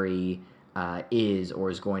scary is or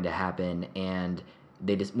is going to happen, and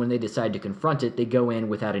when they decide to confront it, they go in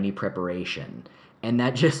without any preparation. And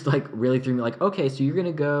that just like really threw me, like, okay, so you're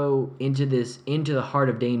gonna go into the heart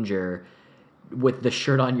of danger with the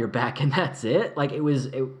shirt on your back and that's it? Like,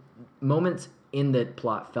 moments in the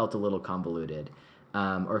plot felt a little convoluted,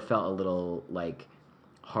 or felt a little like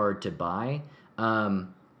hard to buy.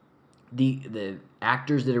 The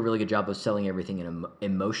actors did a really good job of selling everything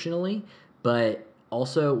emotionally, but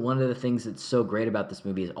also one of the things that's so great about this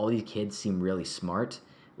movie is all these kids seem really smart.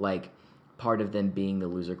 Like, part of them being the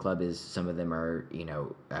loser club is some of them are,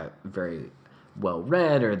 very well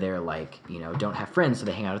read, or they're like, don't have friends, so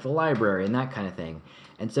they hang out at the library and that kind of thing.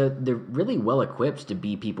 And so they're really well equipped to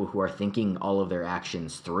be people who are thinking all of their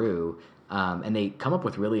actions through. And they come up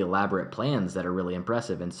with really elaborate plans that are really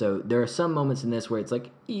impressive. And so there are some moments in this where it's like,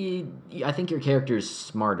 I think your character is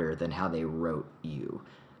smarter than how they wrote you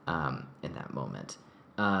in that moment.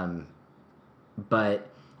 But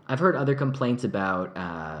I've heard other complaints about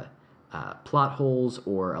plot holes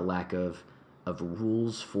or a lack of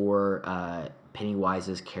rules for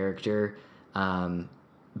Pennywise's character.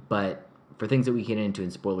 But for things that we get into in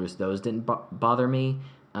spoilers, those didn't bother me.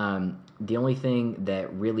 The only thing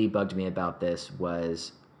that really bugged me about this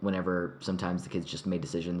was whenever sometimes the kids just made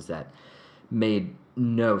decisions that made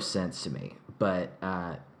no sense to me. But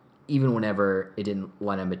even whenever it didn't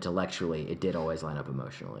line up intellectually, it did always line up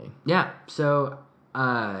emotionally. Yeah, so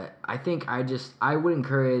I think I would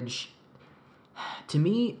encourage... To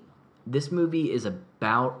me, this movie is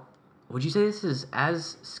about... Would you say this is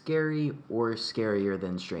as scary or scarier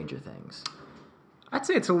than Stranger Things? I'd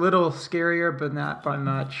say it's a little scarier, but not by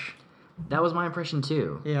much. That was my impression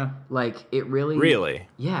too. Yeah. Like, it really... Really?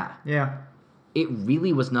 Yeah. Yeah. It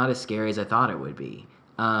really was not as scary as I thought it would be.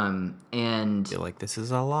 And I feel like this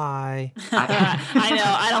is a lie. I know.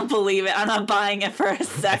 I don't believe it. I'm not buying it for a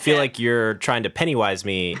second. I feel like you're trying to Pennywise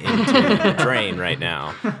me into the drain right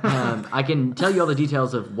now. I can tell you all the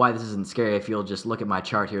details of why this isn't scary if you'll just look at my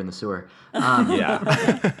chart here in the sewer.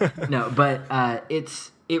 Yeah. No, but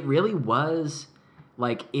it really was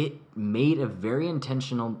like it made a very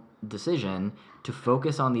intentional decision to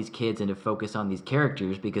focus on these kids and to focus on these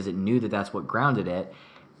characters because it knew that that's what grounded it.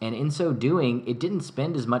 And in so doing, it didn't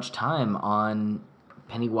spend as much time on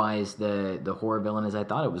Pennywise, the horror villain, as I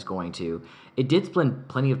thought it was going to. It did spend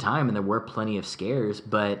plenty of time, and there were plenty of scares,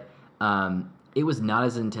 but it was not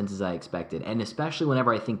as intense as I expected. And especially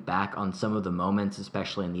whenever I think back on some of the moments,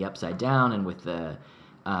 especially in the Upside Down and with the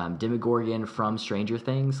Demogorgon from Stranger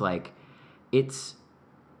Things, like it's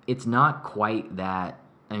not quite that.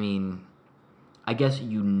 I mean, I guess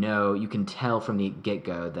you can tell from the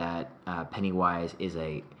get-go that Pennywise is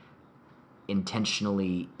a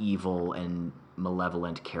intentionally evil and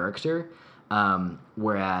malevolent character,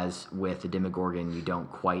 whereas with the Demogorgon, you don't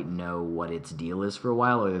quite know what its deal is for a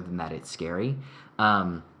while, other than that it's scary.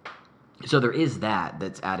 So there is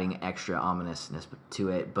that's adding extra ominousness to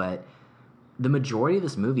it, but the majority of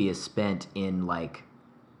this movie is spent in, like,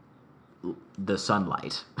 the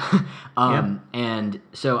sunlight. And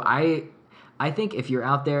so I think if you're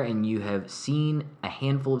out there and you have seen a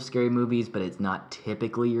handful of scary movies, but it's not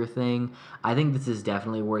typically your thing, I think this is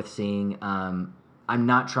definitely worth seeing. I'm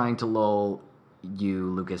not trying to lull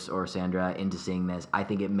you, Lucas or Sandra, into seeing this. I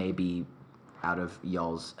think it may be out of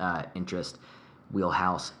y'all's interest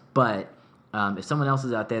wheelhouse. But if someone else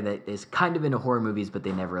is out there that is kind of into horror movies, but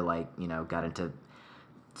they never got into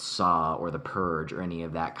Saw or The Purge or any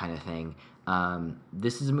of that kind of thing,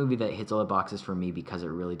 this is a movie that hits all the boxes for me because it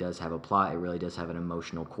really does have a plot. It really does have an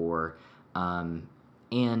emotional core.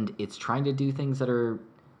 And it's trying to do things that are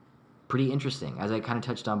pretty interesting. As I kind of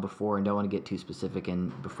touched on before, and don't want to get too specific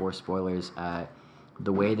and before spoilers,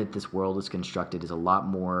 the way that this world is constructed is a lot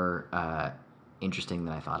more interesting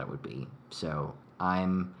than I thought it would be. So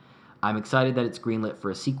I'm excited that it's greenlit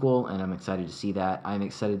for a sequel, and I'm excited to see that. I'm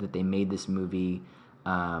excited that they made this movie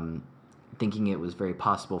thinking it was very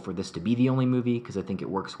possible for this to be the only movie, because I think it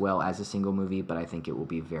works well as a single movie, but I think it will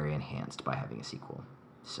be very enhanced by having a sequel.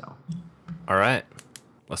 So, all right,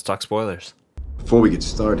 let's talk spoilers. Before we get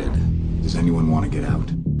started, does anyone want to get out?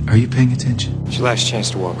 Are you paying attention? It's your last chance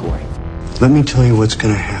to walk away. Let me tell you what's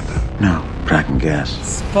gonna happen. No, but I can guess.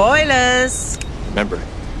 Spoilers! Remember,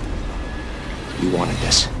 you wanted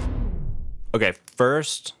this. Okay,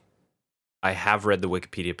 first, I have read the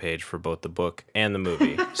Wikipedia page for both the book and the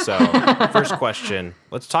movie. So, first question,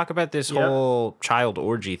 let's talk about this whole child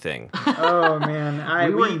orgy thing. Oh, man.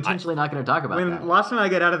 We were intentionally not going to talk about that. Last time I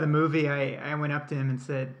got out of the movie, I went up to him and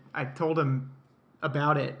said, I told him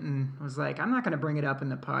about it and was like, I'm not going to bring it up in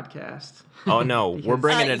the podcast. Oh, no, we're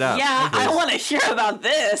bringing it up. Yeah, I want to hear about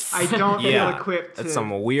this. I don't feel equipped to That's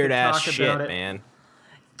some weird-ass shit, it. man.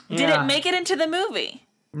 Did it make it into the movie?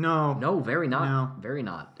 No, very not. No. Very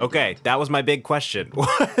not. Okay, that was my big question.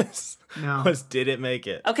 Was did it make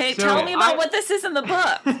it? Okay, tell me about what this is in the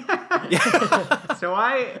book. So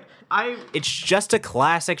I It's just a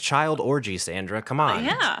classic child orgy, Sandra. Come on.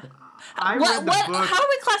 Yeah. read the book. How are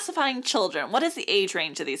we classifying children? What is the age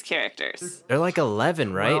range of these characters? They're like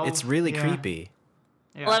 11, right? Well, it's really yeah. creepy.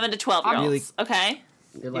 Yeah. 11 to 12-year-olds. Really- Okay.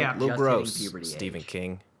 They're like Yeah. A little just gross, hitting puberty Stephen age.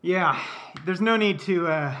 King. Yeah, there's no need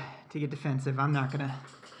to get defensive. I'm not gonna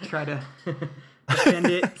try to defend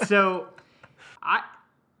it. So,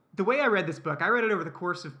 the way I read this book, I read it over the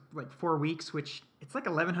course of like 4 weeks, which it's like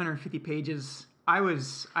 1,150 pages. I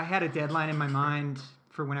had a deadline in my mind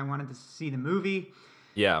for when I wanted to see the movie.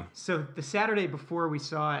 Yeah. So the Saturday before we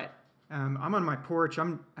saw it, I'm on my porch.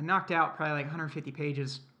 I knocked out probably like 150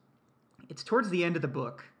 pages. It's towards the end of the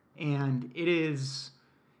book, and it is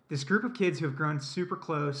this group of kids who have grown super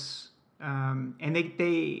close, and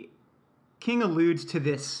they King alludes to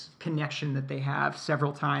this connection that they have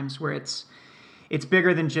several times, where it's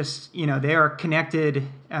bigger than just, they are connected.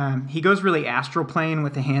 He goes really astral plane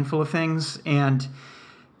with a handful of things, and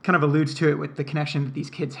kind of alludes to it with the connection that these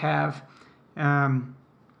kids have.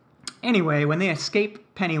 Anyway, when they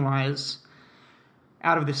escape Pennywise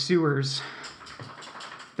out of the sewers,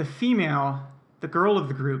 the girl of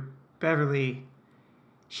the group, Beverly,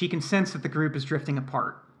 she can sense that the group is drifting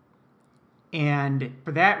apart. And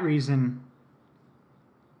for that reason,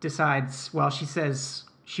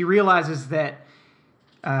 she realizes that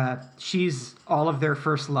she's all of their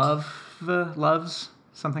first loves,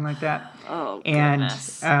 something like that. Oh, and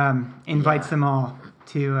goodness. Invites them all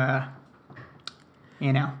to,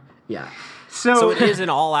 Yeah. So it is an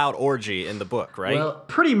all-out orgy in the book, right? Well,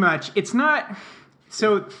 pretty much. It's not.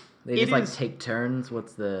 So They just like take turns.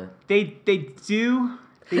 What's the? They do.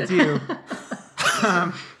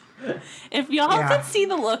 If y'all could see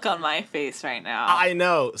the look on my face right now. I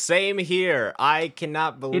know. Same here. I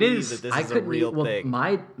cannot believe that this is a real thing.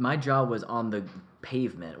 My jaw was on the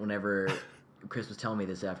pavement whenever Chris was telling me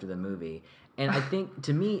this after the movie. And I think,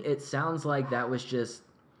 to me, it sounds like that's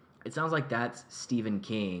Stephen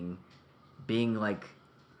King being, like,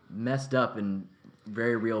 messed up in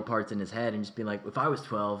very real parts in his head and just being like, if I was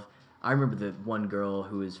 12, I remember the one girl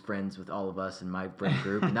who was friends with all of us in my friend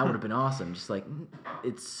group, and that would have been awesome. Just like,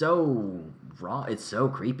 it's so raw. It's so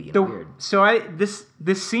creepy and weird. So this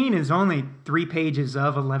scene is only 3 pages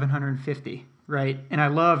of 1150, right? And I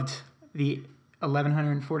loved the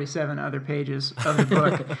 1147 other pages of the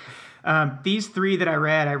book. These 3 that I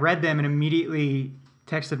read them and immediately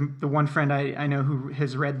texted the one friend I know who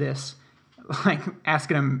has read this, like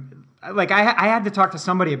asking him, like I had to talk to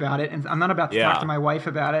somebody about it, and I'm not about to talk to my wife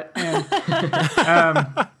about it. And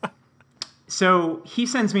so he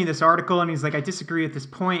sends me this article, and he's like, I disagree with this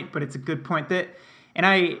point, but it's a good point and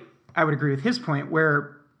I would agree with his point,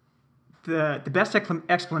 where the best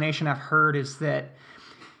explanation I've heard is that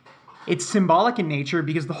it's symbolic in nature,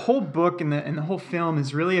 because the whole book and the whole film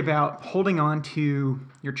is really about holding on to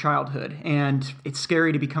your childhood, and it's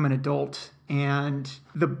scary to become an adult. And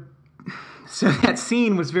so that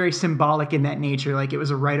scene was very symbolic in that nature, like it was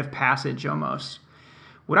a rite of passage almost.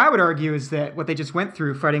 What I would argue is that what they just went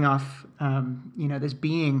through, fighting off, this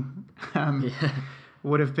being,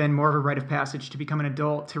 would have been more of a rite of passage to become an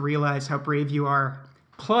adult, to realize how brave you are.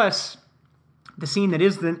 Plus, the scene that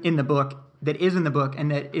is in the book, and that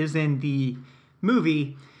is in the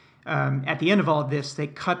movie, at the end of all of this, they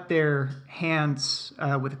cut their hands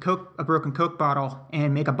with a broken Coke bottle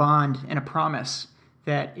and make a bond and a promise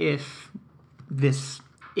that if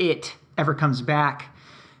it ever comes back,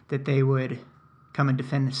 that they would come and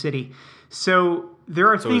defend the city. So there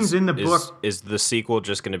are things in the book. Is the sequel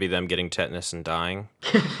just going to be them getting tetanus and dying?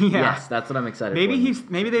 Yes, that's what I'm excited for.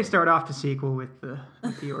 Maybe they start off the sequel with the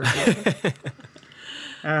ordeal.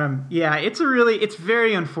 It's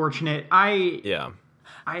very unfortunate. I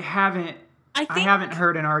haven't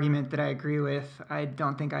heard an argument that I agree with. I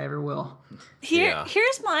don't think I ever will.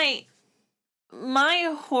 Here's my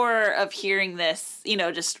horror of hearing this,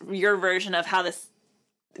 just your version of how this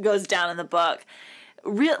goes down in the book,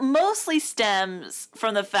 mostly stems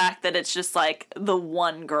from the fact that it's just like the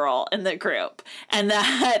one girl in the group, and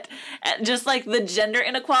that just like the gender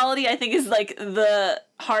inequality, I think, is like the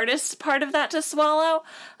hardest part of that to swallow.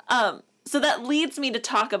 So that leads me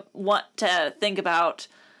to want to think about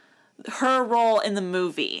her role in the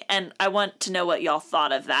movie, and I want to know what y'all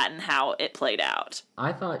thought of that and how it played out.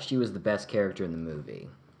 I thought she was the best character in the movie.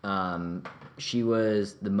 She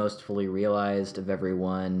was the most fully realized of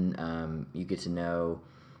everyone. You get to know,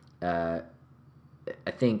 I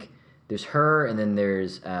think there's her, and then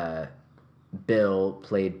there's Bill,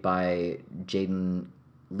 played by Jaden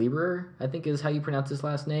Lieber, I think is how you pronounce his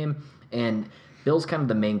last name. And Bill's kind of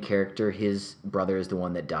the main character. His brother is the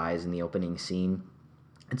one that dies in the opening scene.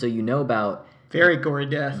 And so you know about... Very gory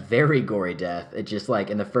death. Very gory death. It's just like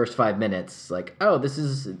in the first 5 minutes, like, oh, this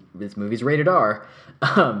movie's rated R.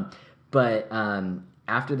 But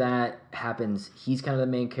after that happens, he's kind of the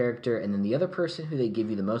main character. And then the other person who they give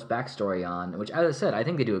you the most backstory on, which, as I said, I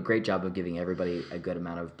think they do a great job of giving everybody a good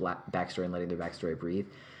amount of backstory and letting their backstory breathe.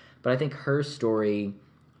 But I think her story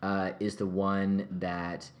is the one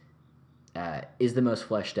that is the most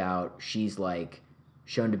fleshed out. She's like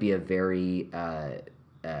shown to be a very...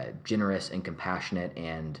 generous and compassionate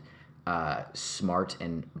and smart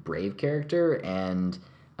and brave character, and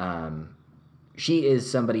she is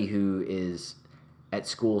somebody who is at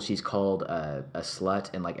school. She's called a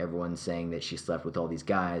slut, and like everyone's saying that she slept with all these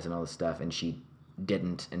guys and all this stuff, and she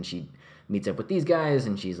didn't. And she meets up with these guys,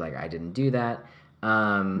 and she's like, I didn't do that.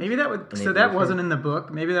 Maybe that would. So that wasn't in the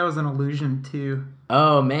book. Maybe that was an allusion to.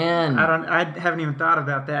 Oh man, I haven't even thought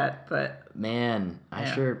about that, but. Man, I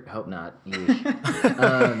sure hope not.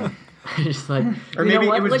 Just like, or maybe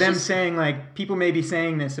it was them saying, like, people may be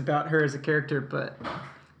saying this about her as a character, but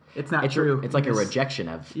it's not true. It's like a rejection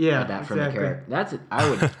of that from the character. That's it.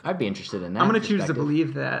 I'd be interested in that. I'm gonna choose to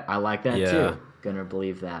believe that. I like that too. Gonna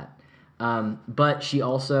believe that. But she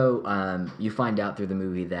also, you find out through the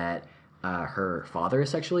movie that her father is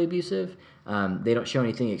sexually abusive. They don't show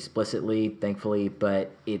anything explicitly, thankfully,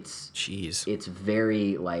 but it's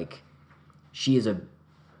very like. She is a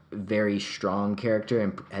very strong character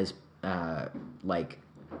and has,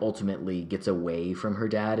 ultimately gets away from her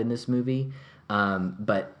dad in this movie.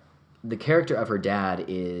 But the character of her dad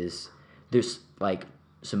is, there's, like,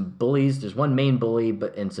 some bullies. There's one main bully,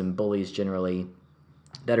 and some bullies generally.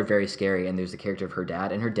 that are very scary. And there's the character of her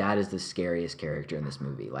dad, and her dad is the scariest character in this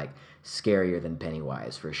movie, like scarier than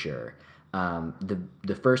Pennywise for sure.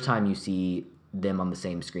 The first time you see them on the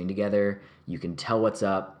same screen together, you can tell what's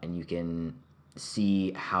up and you can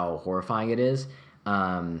see how horrifying it is.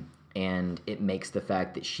 And it makes the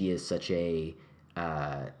fact that she is such a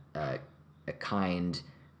kind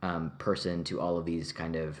person to all of these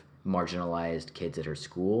kind of marginalized kids at her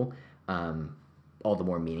school all the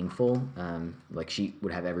more meaningful. Like, she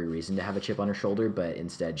would have every reason to have a chip on her shoulder, but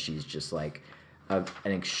instead she's just like an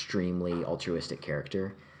extremely altruistic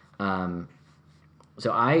character.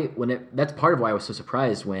 So that's part of why I was so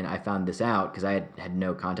surprised when I found this out, because I had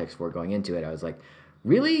no context for it going into it. I was like,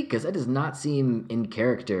 really? Because that does not seem in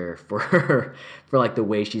character for her, for like the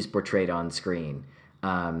way she's portrayed on screen.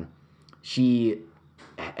 She,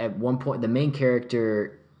 at one point, the main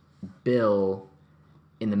character, Bill,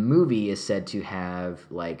 in the movie is said to have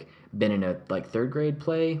like been in a like third grade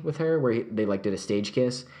play with her where they like did a stage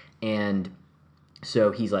kiss, and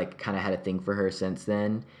so he's like kind of had a thing for her since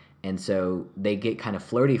then. And so they get kind of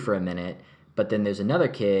flirty for a minute, but then there's another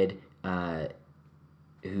kid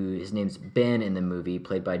who his name's Ben in the movie,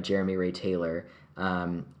 played by Jeremy Ray Taylor,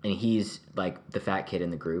 and he's like the fat kid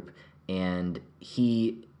in the group, and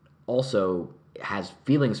he also has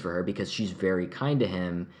feelings for her because she's very kind to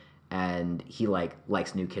him, and he like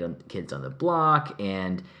likes new kids on the block,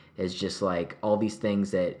 and is just like all these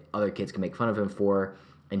things that other kids can make fun of him for.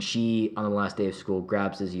 And she, on the last day of school,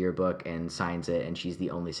 grabs his yearbook and signs it, and she's the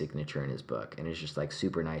only signature in his book, and is just like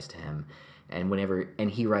super nice to him. And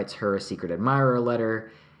he writes her a secret admirer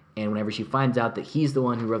letter, and whenever she finds out that he's the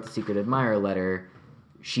one who wrote the secret admirer letter,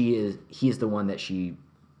 he is the one that she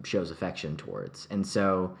shows affection towards. And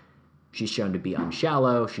so she's shown to be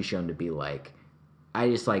unshallow. She's shown to be like,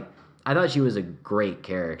 I thought she was a great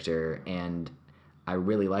character, and I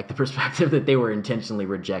really like the perspective that they were intentionally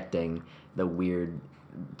rejecting the weird,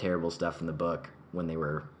 terrible stuff from the book when they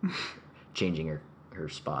were changing her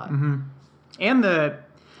spot. Mm-hmm. And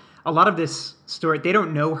a lot of this story, they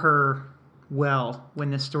don't know her well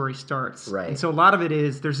when this story starts. Right. And so a lot of it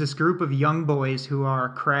is, there's this group of young boys who are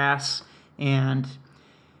crass, and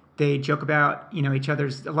they joke about, each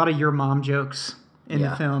other's, a lot of your mom jokes in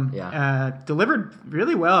the film. Yeah. Delivered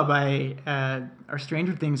really well by our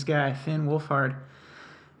Stranger Things guy, Finn Wolfhard.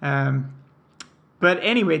 But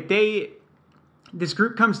anyway, this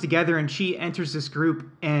group comes together, and she enters this group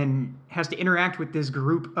and has to interact with this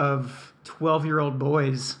group of 12-year-old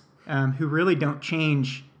boys who really don't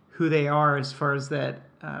change who they are as far as that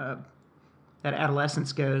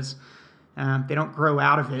adolescence goes. They don't grow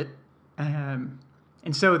out of it.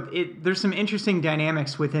 And so there's some interesting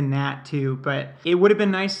dynamics within that too, but it would have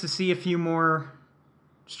been nice to see a few more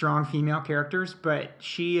strong female characters, but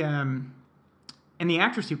she, and the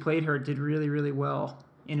actress who played her did really, really well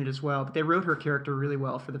in it as well. But they wrote her character really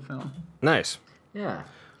well for the film. Nice. Yeah.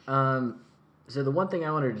 So the one thing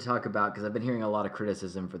I wanted to talk about, because I've been hearing a lot of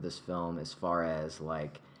criticism for this film as far as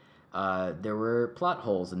like, there were plot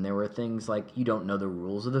holes and there were things like you don't know the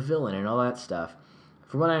rules of the villain and all that stuff.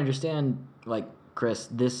 From what I understand, like, Chris,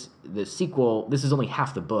 the sequel, this is only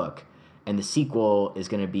half the book, and the sequel is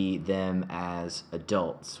going to be them as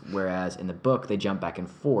adults, whereas in the book they jump back and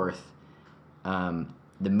forth.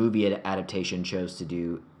 The movie adaptation chose to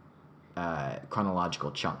do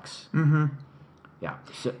chronological chunks. Mm-hmm. Yeah.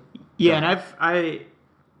 So, yeah, and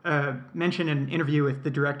I mentioned in an interview with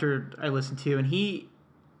the director I listened to, and he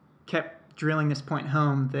kept drilling this point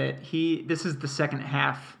home that this is the second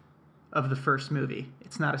half of the first movie.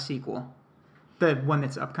 It's not a sequel. The one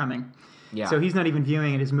that's upcoming. Yeah. So he's not even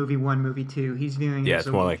viewing it as movie 1, movie 2. He's viewing it as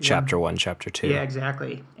it's more like chapter 1, chapter 2. Yeah,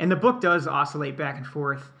 exactly. And the book does oscillate back and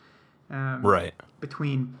forth right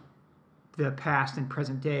between the past and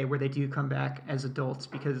present day, where they do come back as adults,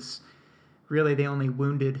 because really they only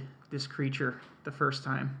wounded this creature the first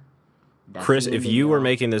time. Chris, if you were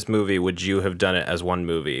making this movie, would you have done it as one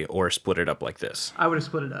movie or split it up like this? I would have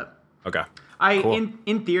split it up. Okay. Cool.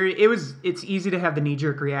 In theory, it's easy to have the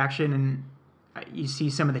knee-jerk reaction, and you see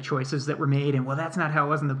some of the choices that were made, and well, that's not how it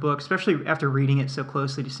was in the book, especially after reading it so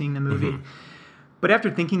closely to seeing the movie. Mm-hmm. But after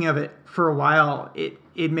thinking of it for a while,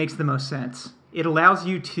 it makes the most sense. It allows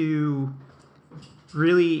you to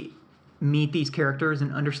really meet these characters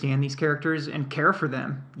and understand these characters and care for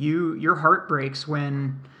them. Your heart breaks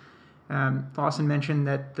when Lawson mentioned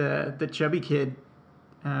that the chubby kid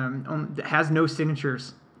has no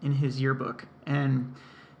signatures in his yearbook, and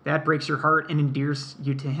that breaks your heart and endears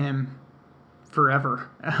you to him forever.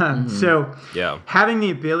 So having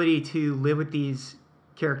the ability to live with these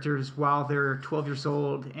characters while they're 12 years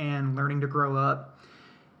old and learning to grow up,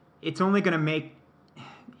 it's only going to make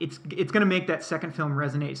it's going to make that second film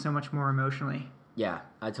resonate so much more emotionally. Yeah,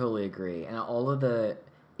 I totally agree. And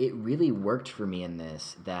it really worked for me in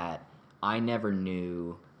this that I never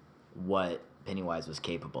knew what Pennywise was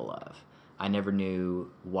capable of. I never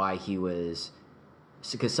knew why he was,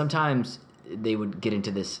 because sometimes they would get into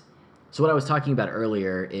this. So what I was talking about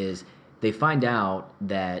earlier is they find out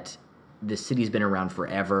that the city's been around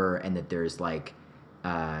forever and that there's like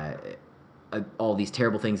all these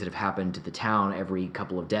terrible things that have happened to the town every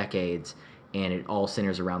couple of decades, and it all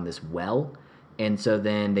centers around this well. And so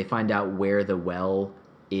then they find out where the well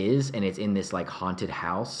is, and it's in this like haunted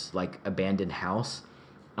house, like abandoned house.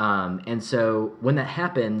 And so when that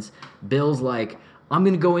happens, Bill's like, I'm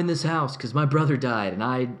going to go in this house because my brother died and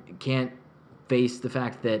I can't face the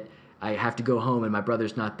fact that I have to go home and my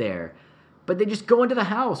brother's not there. But they just go into the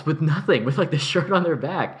house with nothing, with like the shirt on their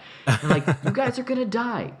back. And like, you guys are going to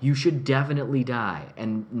die. You should definitely die.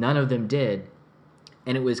 And none of them did.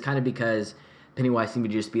 And it was kind of because Pennywise seemed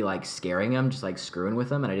to just be like scaring them, just like screwing with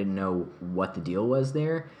them. And I didn't know what the deal was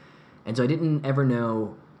there. And so I didn't ever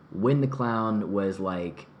know when the clown was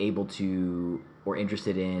like able to or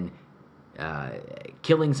interested in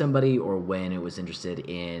killing somebody, or when it was interested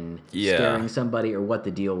in scaring somebody, or what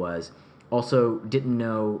the deal was. Also, didn't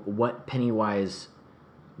know what Pennywise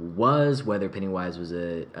was, whether Pennywise was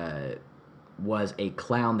a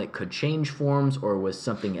clown that could change forms, or was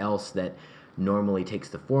something else that normally takes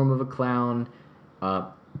the form of a clown.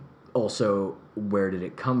 Also, where did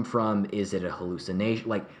it come from? Is it a hallucination?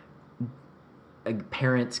 Like,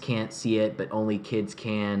 parents can't see it, but only kids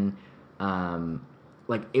can.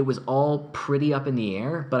 Like, it was all pretty up in the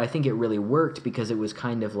air, but I think it really worked because it was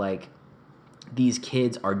kind of like these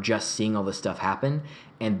kids are just seeing all this stuff happen,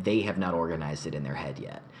 and they have not organized it in their head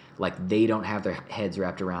yet. Like, they don't have their heads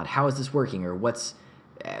wrapped around, how is this working, or what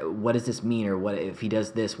does this mean, or what if he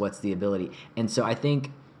does this, what's the ability? And so I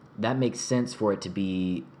think that makes sense for it to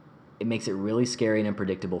be, it makes it really scary and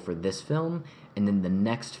unpredictable for this film, and then the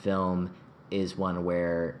next film is one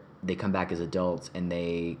where they come back as adults and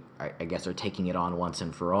they, I guess, are taking it on once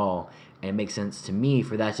and for all. And it makes sense to me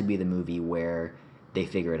for that to be the movie where they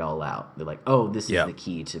figure it all out. They're like, oh, this is the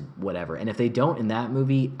key to whatever. And if they don't in that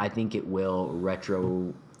movie, I think it will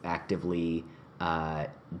retroactively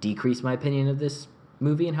decrease my opinion of this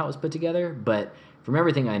movie and how it was put together. But from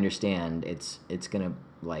everything I understand, it's going to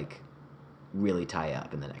like really tie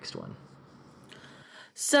up in the next one.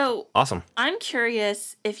 So awesome. I'm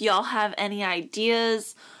curious if y'all have any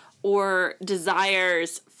ideas or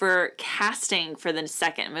desires for casting for the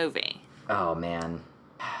second movie. Oh man,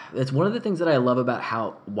 that's one of the things that I love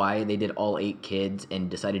about why they did all 8 kids and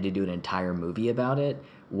decided to do an entire movie about it.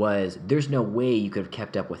 Was there's no way you could have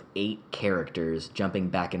kept up with 8 characters jumping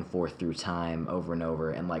back and forth through time over and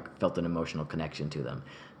over and like felt an emotional connection to them.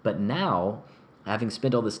 But now, having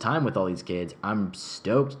spent all this time with all these kids, I'm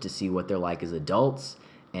stoked to see what they're like as adults,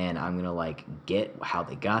 and I'm gonna like get how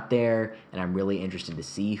they got there, and I'm really interested to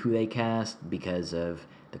see who they cast because of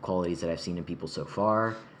the qualities that I've seen in people so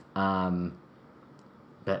far.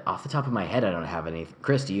 But off the top of my head, I don't have any.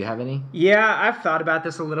 Chris, do you have any? Yeah, I've thought about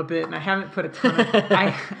this a little bit, and I haven't put a ton of... I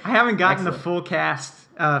haven't gotten the full cast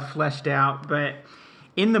fleshed out, but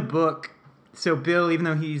in the book, so Bill, even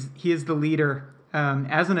though he is the leader,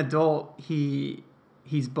 as an adult,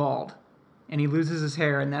 he's bald, and he loses his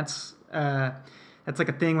hair, and that's like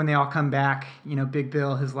a thing when they all come back. You know, Big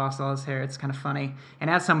Bill has lost all his hair. It's kind of funny. And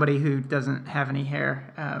as somebody who doesn't have any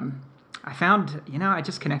hair... I found, I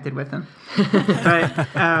just connected with him. But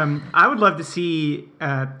I would love to see,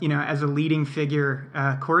 as a leading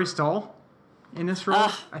figure, Corey Stoll in this role.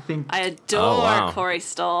 I adore Corey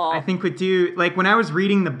Stoll. I think would do, like, when I was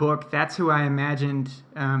reading the book, that's who I imagined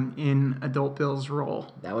in Adult Bill's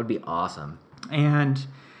role. That would be awesome. And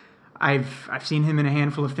I've seen him in a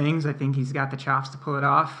handful of things. I think he's got the chops to pull it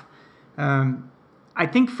off. I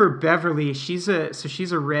think for Beverly, she's a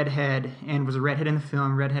redhead and was a redhead in the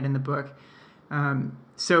film, redhead in the book.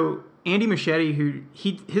 So Andy Muschietti,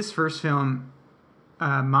 his first film,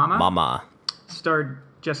 Mama, starred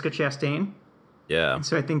Jessica Chastain. Yeah. And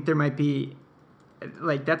so I think there might be,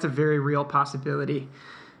 like, that's a very real possibility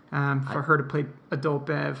for her to play adult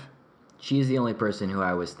Bev. She's the only person who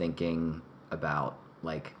I was thinking about,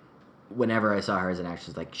 like, whenever I saw her as an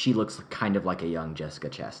actress, like, she looks kind of like a young Jessica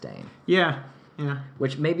Chastain. Yeah. Yeah.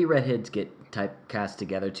 Which maybe redheads get typecast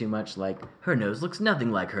together too much. Like, her nose looks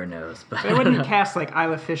nothing like her nose. But they wouldn't cast like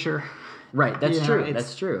Isla Fisher. Right, that's true.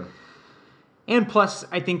 That's true. And plus,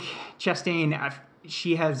 I think Chastain,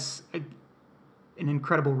 she has an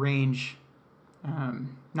incredible range.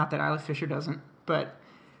 Not that Isla Fisher doesn't, but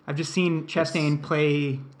I've just seen Chastain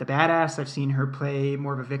play the badass. I've seen her play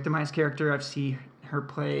more of a victimized character. I've seen her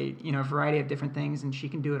play, a variety of different things, and she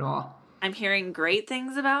can do it all. I'm hearing great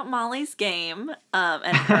things about Molly's Game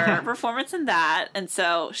and her performance in that. And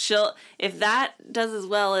so if that does as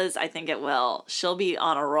well as I think it will, she'll be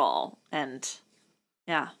on a roll. And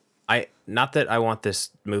yeah. Not that I want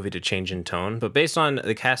this movie to change in tone, but based on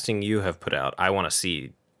the casting you have put out, I want to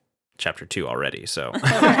see chapter 2 already. So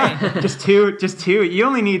just two. You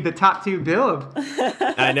only need the top 2 build.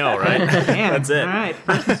 I know, right? Man, that's it. All right,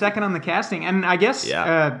 first and second on the casting, and I guess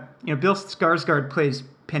Bill Skarsgård plays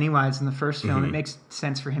Pennywise in the first film. It makes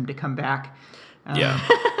sense for him to come back.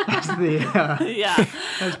 As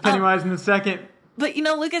Pennywise in the second. But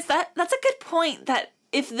Lucas, that's a good point. That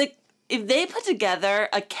if they put together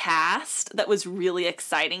a cast that was really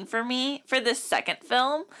exciting for me for this second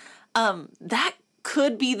film, that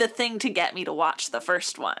could be the thing to get me to watch the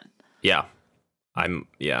first one. Yeah. I don't,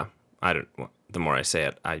 the more I say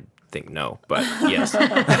it, I think no, but yes.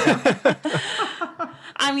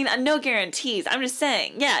 I mean, no guarantees. I'm just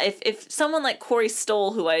saying, if someone like Corey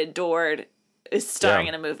Stoll, who I adored, is starring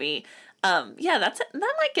in a movie, that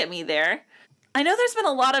might get me there. I know there's been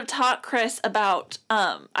a lot of talk, Chris, about,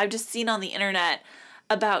 I've just seen on the internet,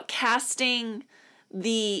 about casting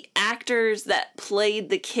the actors that played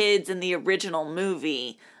the kids in the original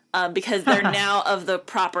movie because they're now of the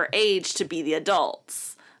proper age to be the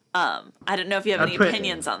adults. I don't know if you have any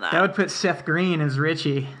opinions on that. That would put Seth Green as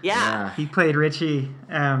Richie. Yeah. He played Richie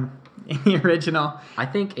in the original. I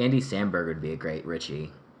think Andy Samberg would be a great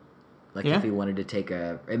Richie. If he wanted to take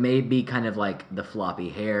it may be kind of like the floppy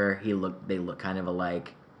hair. They look kind of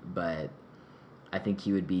alike, but I think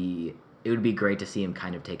it would be great to see him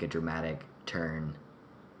kind of take a dramatic turn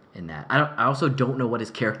in that. I also don't know what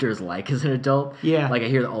his character is like as an adult. Yeah. I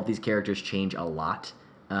hear that all these characters change a lot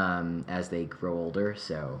as they grow older,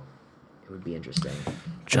 so it would be interesting.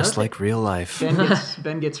 Just like real life.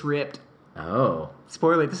 Ben gets ripped. Oh.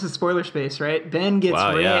 Spoiler. This is spoiler space, right? Ben gets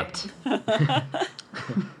ripped. Yeah.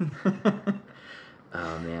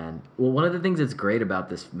 Oh, man. Well, one of the things that's great about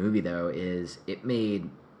this movie, though, is it made,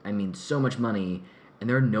 so much money, and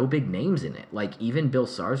there are no big names in it. Even Bill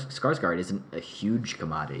Skarsgård isn't a huge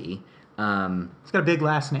commodity. He's got a big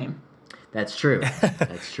last name. That's true.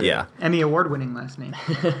 That's true. Yeah. Emmy award-winning last name.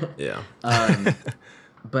 Yeah.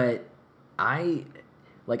 But I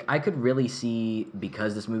could really see,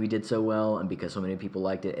 because this movie did so well and because so many people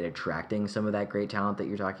liked it attracting some of that great talent that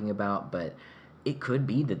you're talking about. But it could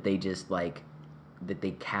be that they just that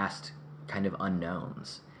they cast kind of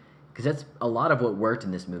unknowns. Because that's a lot of what worked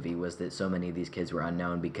in this movie, was that so many of these kids were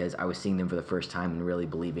unknown because I was seeing them for the first time and really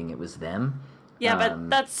believing it was them. Yeah, but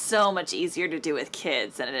that's so much easier to do with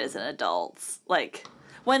kids than it is in adults.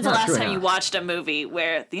 When's the last time you watched a movie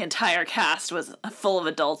where the entire cast was full of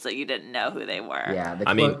adults that you didn't know who they were?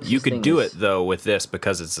 Yeah, you could do it, though, with this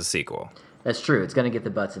because it's a sequel. That's true. It's going to get the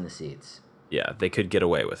butts in the seats. Yeah, they could get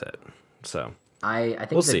away with it. So I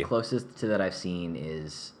think we'll the see. closest to that I've seen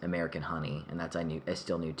is American Honey, and that's I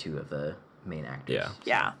still knew 2 of the main actors.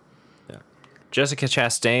 Yeah. Yeah. Jessica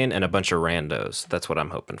Chastain and a bunch of randos. That's what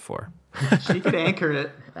I'm hoping for. She could anchor it.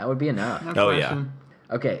 That would be enough. No question.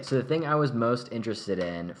 Okay, so the thing I was most interested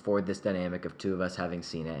in for this dynamic of 2 of us having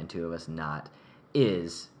seen it and 2 of us not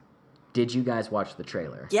is, did you guys watch the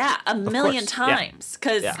trailer? Yeah, a million times.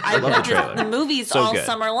 Because I love the trailer. The movie's so all good.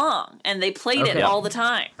 summer long, and they played it all the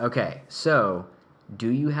time. Okay, so do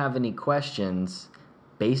you have any questions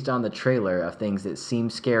based on the trailer of things that seem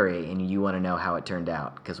scary and you want to know how it turned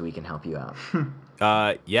out? Because we can help you out.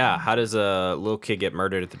 How does a little kid get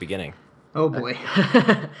murdered at the beginning? Oh, boy.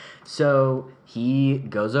 So he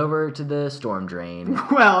goes over to the storm drain.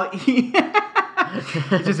 Well, he's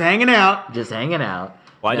just hanging out. Just hanging out.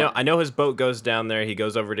 Well, I know his boat goes down there. He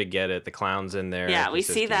goes over to get it. The clown's in there. Yeah, we He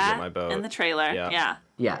says, see "Can you get that my boat?" in the trailer. Yeah.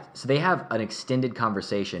 Yeah, so they have an extended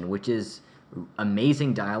conversation, which is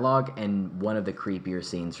amazing dialogue and one of the creepier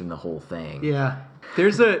scenes from the whole thing. Yeah.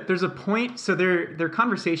 There's a point, so their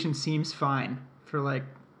conversation seems fine for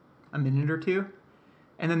a minute or 2.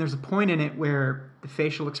 And then there's a point in it where the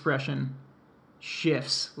facial expression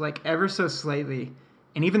shifts ever so slightly.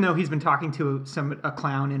 And even though he's been talking to a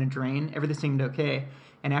clown in a drain, everything seemed okay.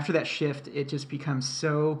 And after that shift, it just becomes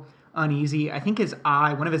so uneasy. I think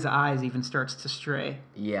one of his eyes even starts to stray.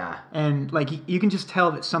 Yeah. And you can just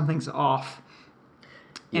tell that something's off.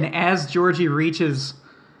 Yeah. And as Georgie reaches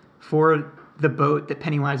for the boat that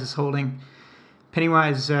Pennywise is holding,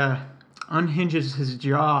 Pennywise unhinges his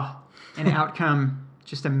jaw, and out come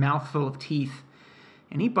just a mouthful of teeth,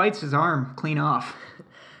 and he bites his arm clean off.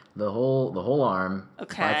 The whole arm.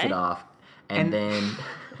 Okay. Bites it off, and then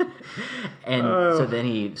so then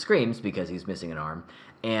he screams because he's missing an arm,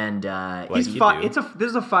 And This is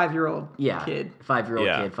a 5-year-old kid. 5-year-old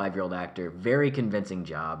kid, 5-year-old actor. Very convincing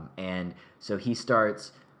job. And so he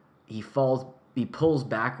pulls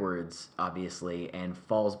backwards, obviously, and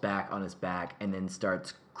falls back on his back, and then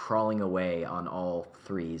starts crawling away on all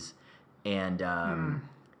threes, and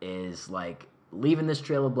is like leaving this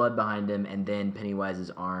trail of blood behind him. And then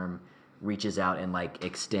Pennywise's arm reaches out and like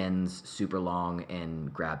extends super long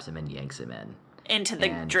and grabs him and yanks him into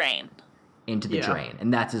the drain. Into the drain,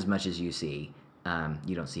 and that's as much as you see.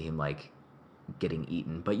 You don't see him like getting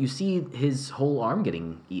eaten, but you see his whole arm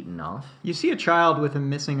getting eaten off. You see a child with a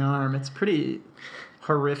missing arm. It's pretty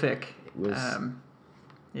horrific. It was,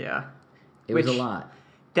 it was a lot.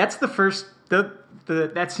 That's the first.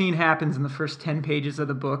 That scene happens in the first 10 pages of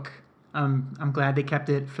the book. I'm glad they kept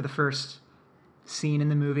it for the first scene in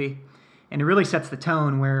the movie, and it really sets the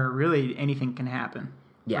tone where really anything can happen.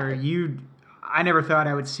 Yeah. I never thought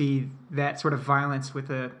I would see that sort of violence with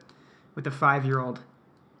a 5-year-old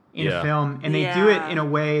in a film, and they do it in a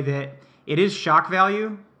way that it is shock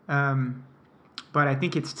value, but I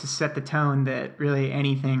think it's to set the tone that really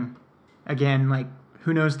anything, again, like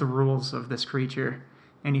who knows the rules of this creature,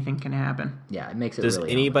 anything can happen. Yeah, it makes it. Does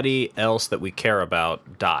really anybody else that we care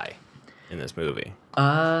about die in this movie?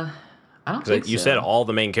 I don't think you so. said all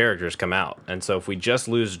the main characters come out, and so if we just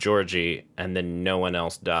lose Georgie and then no one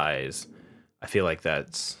else dies, I feel like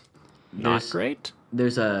that's not great.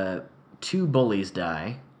 There's 2 bullies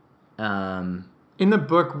die. In the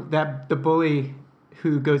book, the bully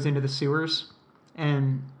who goes into the sewers,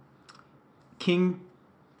 and King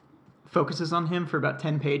focuses on him for about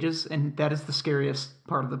 10 pages, and that is the scariest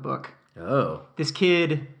part of the book. Oh. This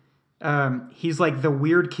kid, he's like the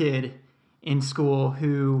weird kid in school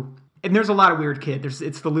who, and there's a lot of weird kids.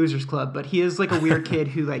 It's the Losers Club, but he is like a weird kid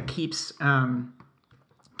who like keeps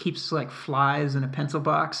like flies in a pencil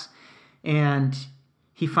box, and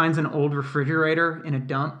he finds an old refrigerator in a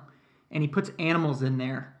dump, and he puts animals in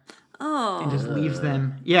there and just leaves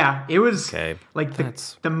them. Yeah, it was like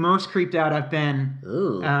the most creeped out I've been.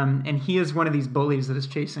 And he is one of these bullies that is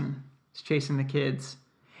chasing the kids.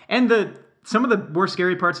 And some of the more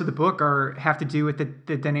scary parts of the book have to do with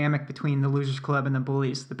the dynamic between the Losers Club and the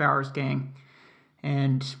bullies, the Bowers gang,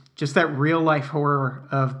 and just that real life horror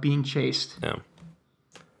of being chased. Yeah.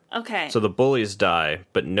 Okay. So the bullies die,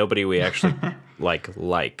 but nobody we actually like.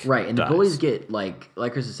 Right, and dies. the bullies get, like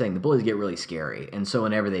Chris is saying, the bullies get really scary. And so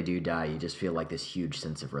whenever they do die, you just feel like this huge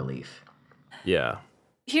sense of relief. Yeah.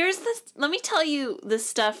 Let me tell you the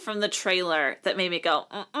stuff from the trailer that made me go,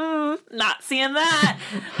 not seeing that.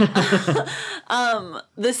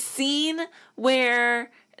 The scene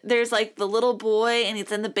where there's like the little boy and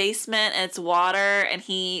he's in the basement and it's water and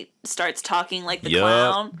he starts talking like the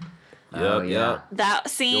clown. Yep. That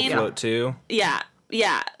scene. You'll float too. Yeah.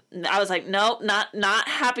 I was like, nope, not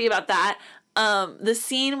happy about that. The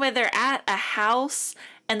scene where they're at a house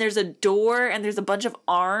and there's a door and there's a bunch of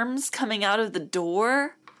arms coming out of the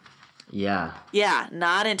door. Yeah. Yeah,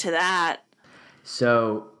 not into that.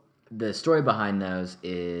 So the story behind those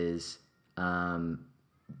is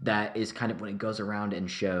that is kind of when it goes around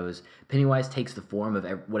and shows Pennywise takes the form of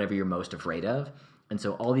whatever you're most afraid of. And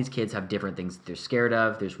so all these kids have different things that they're scared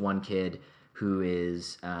of. There's one kid who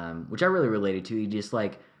is, which I really related to. He just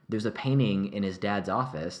like, there's a painting in his dad's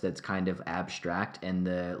office that's kind of abstract, and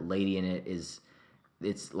the lady in it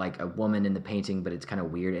it's like a woman in the painting, but it's kind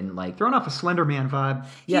of weird and like throwing off a Slender Man vibe.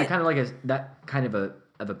 Yeah, kind of like that kind of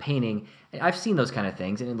a painting. And I've seen those kind of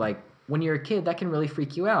things, and like when you're a kid, that can really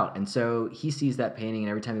freak you out. And so he sees that painting, and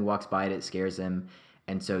every time he walks by it, it scares him.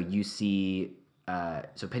 And so you see.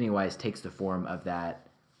 So Pennywise takes the form of that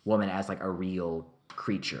woman as like a real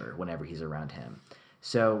creature whenever he's around him.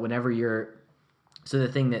 So the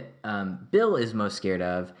thing that Bill is most scared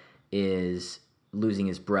of is losing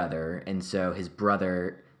his brother. And so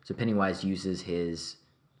Pennywise uses his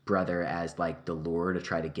brother as like the lure to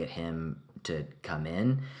try to get him to come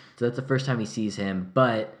in. So that's the first time he sees him,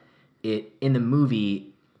 but in the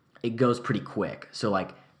movie, it goes pretty quick. So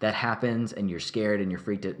like, that happens, and you're scared and you're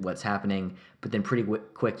freaked at what's happening, but then pretty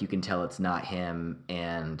quick you can tell it's not him,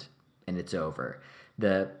 and it's over.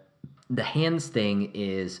 The hands thing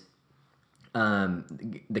is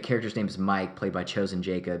the character's name is Mike, played by Chosen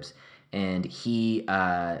Jacobs, and his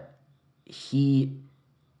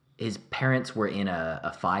parents were in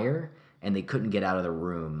a fire and they couldn't get out of the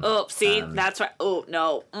room. Oh, see, that's right. Oh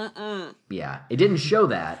no, Yeah, it didn't show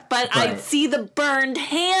that, but I see the burned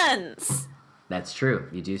hands. That's true.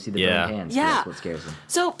 You do see the burned hands. Yeah. So that's what scares him.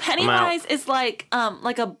 So Pennywise is like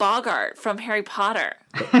a Bogart from Harry Potter.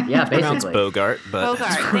 Yeah, basically. Bogart, but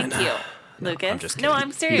Bogart, thank you. Lucas. I'm just No, kidding.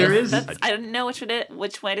 I'm serious. There is- I didn't know which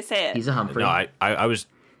way to say it. He's a Humphrey. No, I was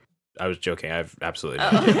joking. I have absolutely no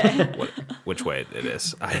Oh, okay. idea which way it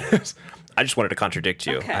is. I just wanted to contradict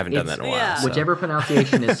you. Okay. I haven't done that in a while. Yeah. so. Whichever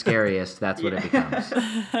pronunciation is scariest, that's what it becomes.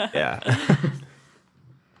 Yeah.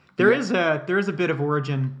 There is a bit of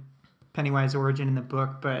Pennywise origin in the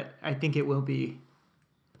book, but I think it will be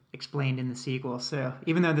explained in the sequel. So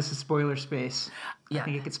even though this is spoiler space, I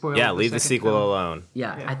think it could spoil. Yeah, leave the sequel alone.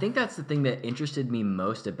 Yeah, I think that's the thing that interested me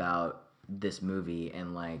most about this movie,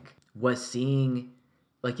 and like was seeing,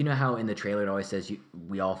 like, you know how in the trailer it always says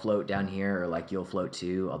we all float down here, or like you'll float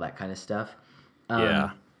too, all that kind of stuff. Yeah.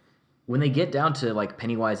 When they get down to like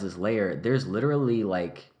Pennywise's lair, there's literally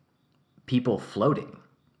like people floating,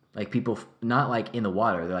 like people not like in the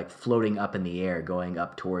water, they're like floating up in the air, going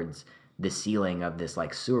up towards the ceiling of this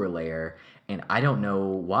like sewer layer, and I don't know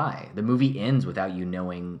why. The movie ends without you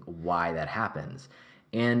knowing why that happens.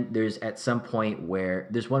 And there's one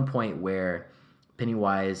point where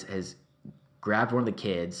Pennywise has grabbed one of the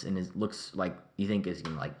kids and looks like you think is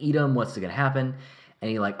gonna like eat him. What's gonna happen?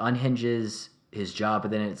 And he like unhinges his jaw,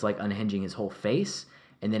 but then it's like unhinging his whole face.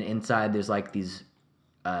 And then inside there's like these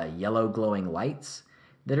yellow glowing lights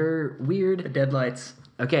that are weird. The dead lights.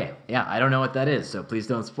 Okay, yeah, I don't know what that is, so please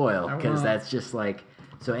don't spoil, because that's just like...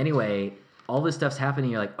 So anyway, all this stuff's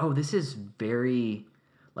happening, you're like, oh, this is very...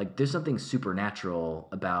 Like, there's something supernatural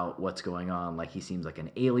about what's going on. Like, he seems like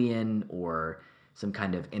an alien or some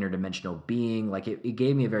kind of interdimensional being. Like, it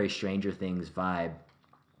gave me a very Stranger Things vibe.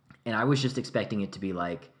 And I was just expecting it to be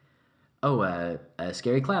like, oh, a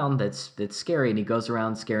scary clown that's scary, and he goes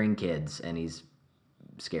around scaring kids, and he's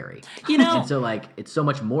scary. You know, and so like it's so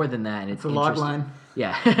much more than that, and it's a log interesting. line.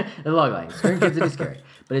 Yeah, the log line. Scaring kids is scary,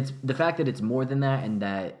 but it's the fact that it's more than that, and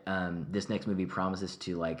that this next movie promises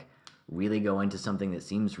to like really go into something that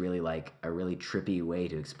seems really like a really trippy way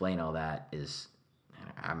to explain all that is,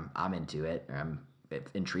 I'm into it, or I'm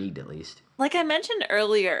intrigued at least. Like I mentioned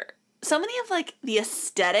earlier, so many of like the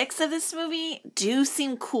aesthetics of this movie do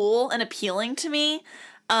seem cool and appealing to me,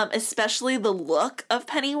 especially the look of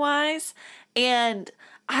Pennywise. And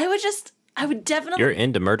I would definitely... You're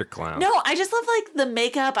into murder clown. No, I just love like the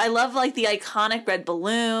makeup. I love like the iconic red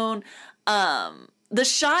balloon. The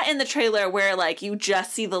shot in the trailer where like you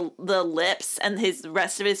just see the lips and the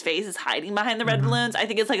rest of his face is hiding behind the red balloons. I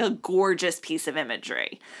think it's like a gorgeous piece of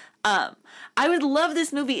imagery. I would love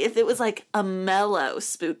this movie if it was like a mellow,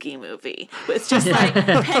 spooky movie. It's just like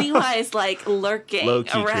Pennywise like lurking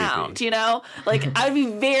around, creepy. you know? Like I would be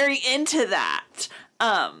very into that.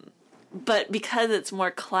 But because it's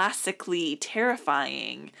more classically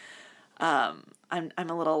terrifying, I'm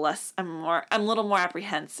a little more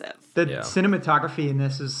apprehensive. The cinematography in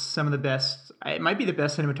this is some of the best. It might be the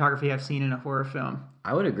best cinematography I've seen in a horror film.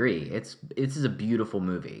 I would agree. This is a beautiful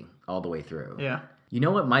movie all the way through. Yeah. You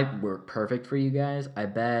know what might work perfect for you guys? I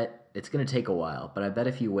bet it's going to take a while, but I bet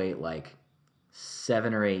if you wait like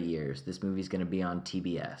 7 or 8 years, this movie's going to be on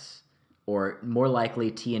TBS, or more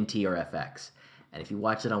likely TNT or FX. And if you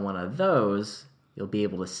watch it on one of those, you'll be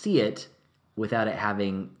able to see it without it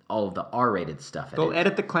having all of the R-rated stuff in it. They'll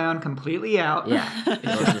edit the clown completely out. Yeah.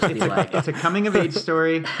 It'll just be like... It's a coming-of-age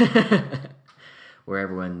story. Where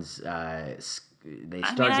everyone's... they start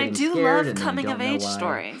I getting do scared, love and then coming-of-age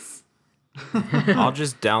stories. I'll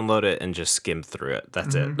just download it and just skim through it.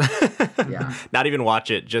 That's it. Yeah. Not even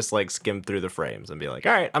watch it, just like skim through the frames and be like,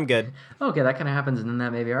 all right, I'm good. Okay, that kind of happens, and then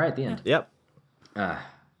that may be all right at the end. Yep.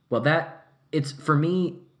 It's, for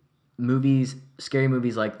me, scary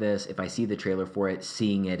movies like this, if I see the trailer for it,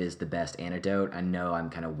 seeing it is the best antidote. I know I'm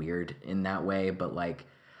kind of weird in that way, but like,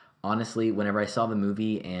 honestly, whenever I saw the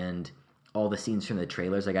movie and all the scenes from the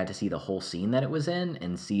trailers, I got to see the whole scene that it was in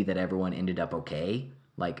and see that everyone ended up okay.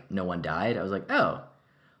 Like, no one died. I was like, oh,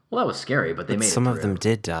 well, that was scary, but they made it some through. of them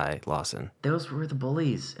did die, Lawson. Those were the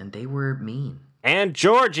bullies, and they were mean. And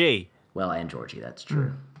Georgie. Well, and Georgie, that's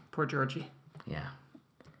true. Poor Georgie. Yeah.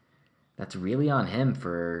 That's really on him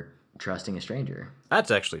for trusting a stranger.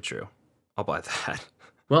 That's actually true. I'll buy that.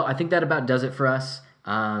 Well, I think that about does it for us.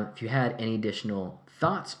 If you had any additional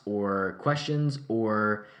thoughts or questions,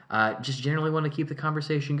 or just generally want to keep the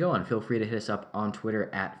conversation going, feel free to hit us up on Twitter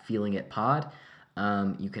at FeelingItPod.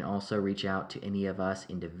 You can also reach out to any of us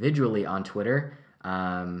individually on Twitter.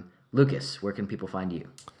 Lucas, where can people find you?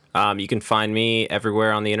 You can find me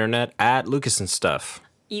everywhere on the internet at Lucas and Stuff.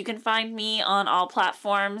 You can find me on all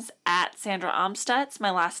platforms at Sandra Amstutz.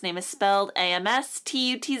 My last name is spelled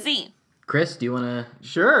AMSTUTZ. Chris, do you want to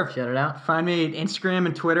shout it out? Find me at Instagram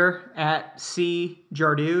and Twitter at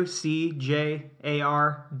CJardieu, CJARDIEU.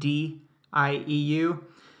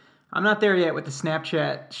 I'm not there yet with the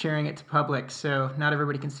Snapchat sharing it to public, so not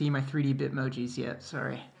everybody can see my 3D Bitmojis yet.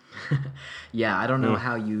 Sorry. Yeah, I don't know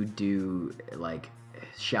how you do, like,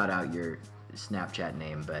 shout out your Snapchat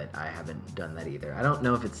name, but I haven't done that either. I don't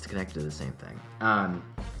know if it's connected to the same thing.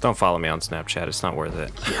 Don't follow me on Snapchat. It's not worth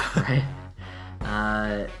it. Yeah,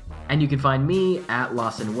 right? And you can find me at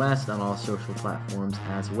Lawson West on all social platforms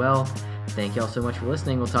as well. Thank y'all so much for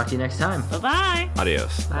listening. We'll talk to you next time. Bye-bye.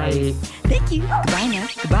 Adios. Bye. Thank you. Goodbye now.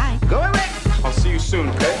 Goodbye. Go away. I'll see you soon,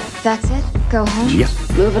 okay? That's it? Go home? Yep.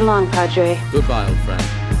 Move it along, Padre. Goodbye, old friend.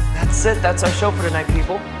 That's it. That's our show for tonight,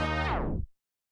 people.